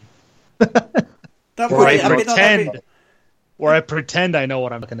without Ben. Don't Or worry, I I've been on every... pretend, or I pretend I know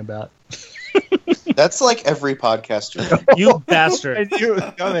what I'm talking about. That's like every podcaster. You bastard! I knew it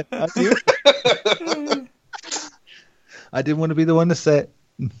was coming. I knew it. I didn't want to be the one to say it.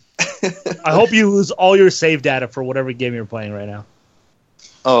 I hope you lose all your save data for whatever game you're playing right now.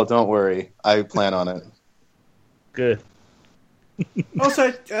 Oh, don't worry. I plan on it. Good.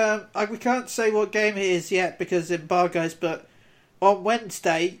 Also, we can't say what game it is yet because embargoes, but on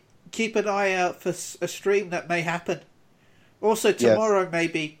Wednesday, keep an eye out for a stream that may happen. Also, tomorrow,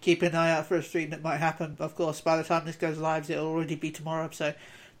 maybe, keep an eye out for a stream that might happen. Of course, by the time this goes live, it'll already be tomorrow. So,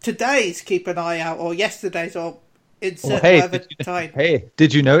 today's keep an eye out, or yesterday's, or insert whatever time. Hey,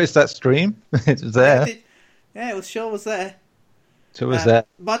 did you notice that stream? It was there. Yeah, it sure was there. So it was there.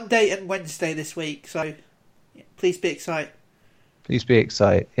 Monday and Wednesday this week, so please be excited. Please be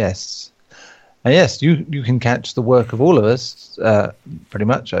excited. Yes. And yes, you can catch the work of all of us, pretty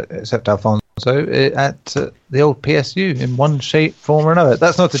much, except Alfonso, at the old PSU in one shape, form, or another.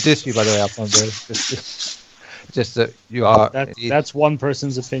 That's not to diss you, by the way, Alfonso. Just that you are. That's one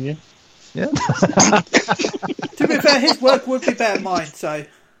person's opinion. Yeah. To be fair, his work would be better than mine, so.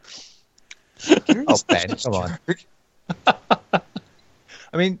 Oh, Ben, come on.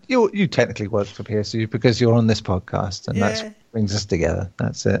 I mean, you technically work for PSU because you're on this podcast, and that's what brings us together.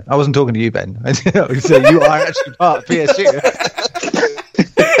 That's it. I wasn't talking to you, Ben. So you are actually part of PSU.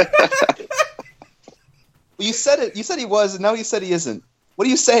 Well, you said it. You said he was, and now you said he isn't. What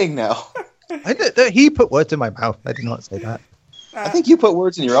are you saying now? He put words in my mouth. I did not say that. I think you put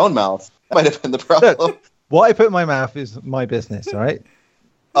words in your own mouth. That might have been the problem. Look, what I put in my mouth is my business, all right?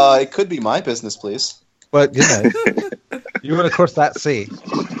 It could be my business, please. But, you want to cross that sea.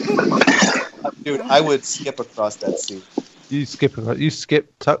 Dude, I would skip across that sea. You skip,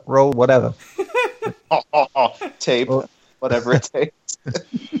 tuck, roll, whatever. Tape, whatever it takes.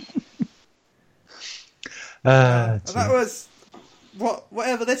 And that was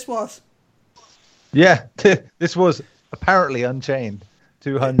whatever this was. Yeah, this was apparently Unchained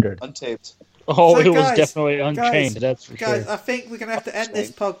 200. Untaped. Oh, So it was guys, definitely Unchained. That's for Guys, sure. I think we're going to have to end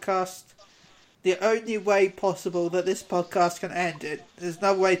this podcast the only way possible that this podcast can end. There's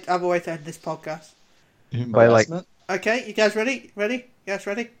no other way to end this podcast. By Okay, you guys ready? Ready? You guys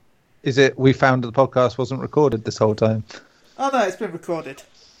ready? is it we found the podcast wasn't recorded this whole time? Oh no, it's been recorded.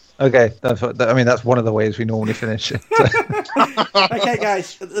 Okay, that's one of the ways we normally finish it. Okay,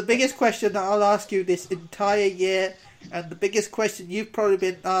 guys, the biggest question that I'll ask you this entire year, and the biggest question you've probably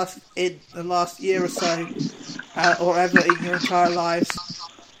been asked in the last year or so, or ever in your entire lives: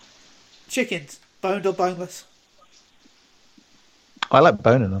 chickens, boned or boneless? I like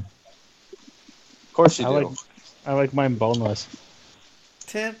boning them. Of course you do. I like mine boneless.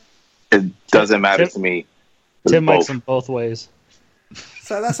 Tim? It doesn't matter to me. Tim likes Both. them both ways.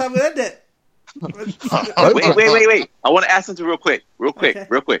 So that's how we end it. Wait. I want to ask something real quick. Okay.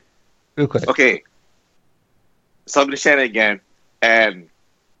 Real quick. Okay. Talking to Shannon again, and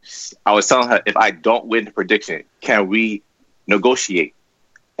I was telling her if I don't win the prediction, can we negotiate?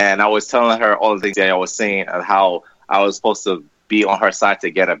 And I was telling her all the things that I was saying and how I was supposed to be on her side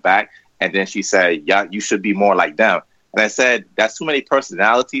to get her back. And then she said, yeah, you should be more like them. And I said, that's too many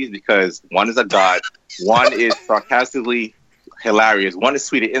personalities because one is a god, one is sarcastically hilarious, one is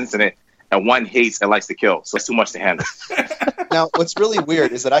sweet and incident, and one hates and likes to kill. So it's too much to handle. Now, what's really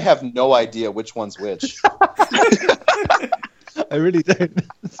weird is that I have no idea which one's which. I really don't.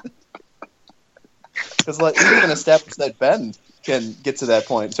 Because we even established that Ben can get to that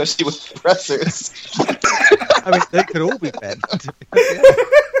point, especially with compressors. I mean, they could all be Ben.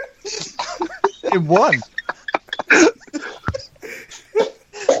 In one.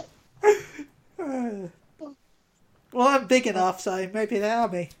 Well, I'm big enough, so maybe they are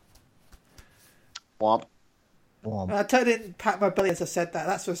me. Womp. I didn't pat my belly as I said that.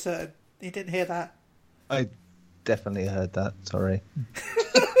 That's for certain. You didn't hear that. I definitely heard that. Sorry.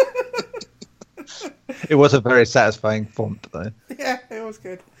 It was a very satisfying font, though. Yeah, it was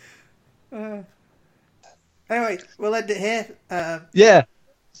good. Anyway, we'll end it here. Yeah.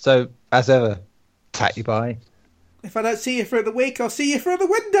 So, as ever, tat you bye. If I don't see you through the week, I'll see you through the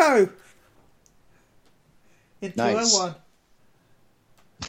window. In Nice. 201.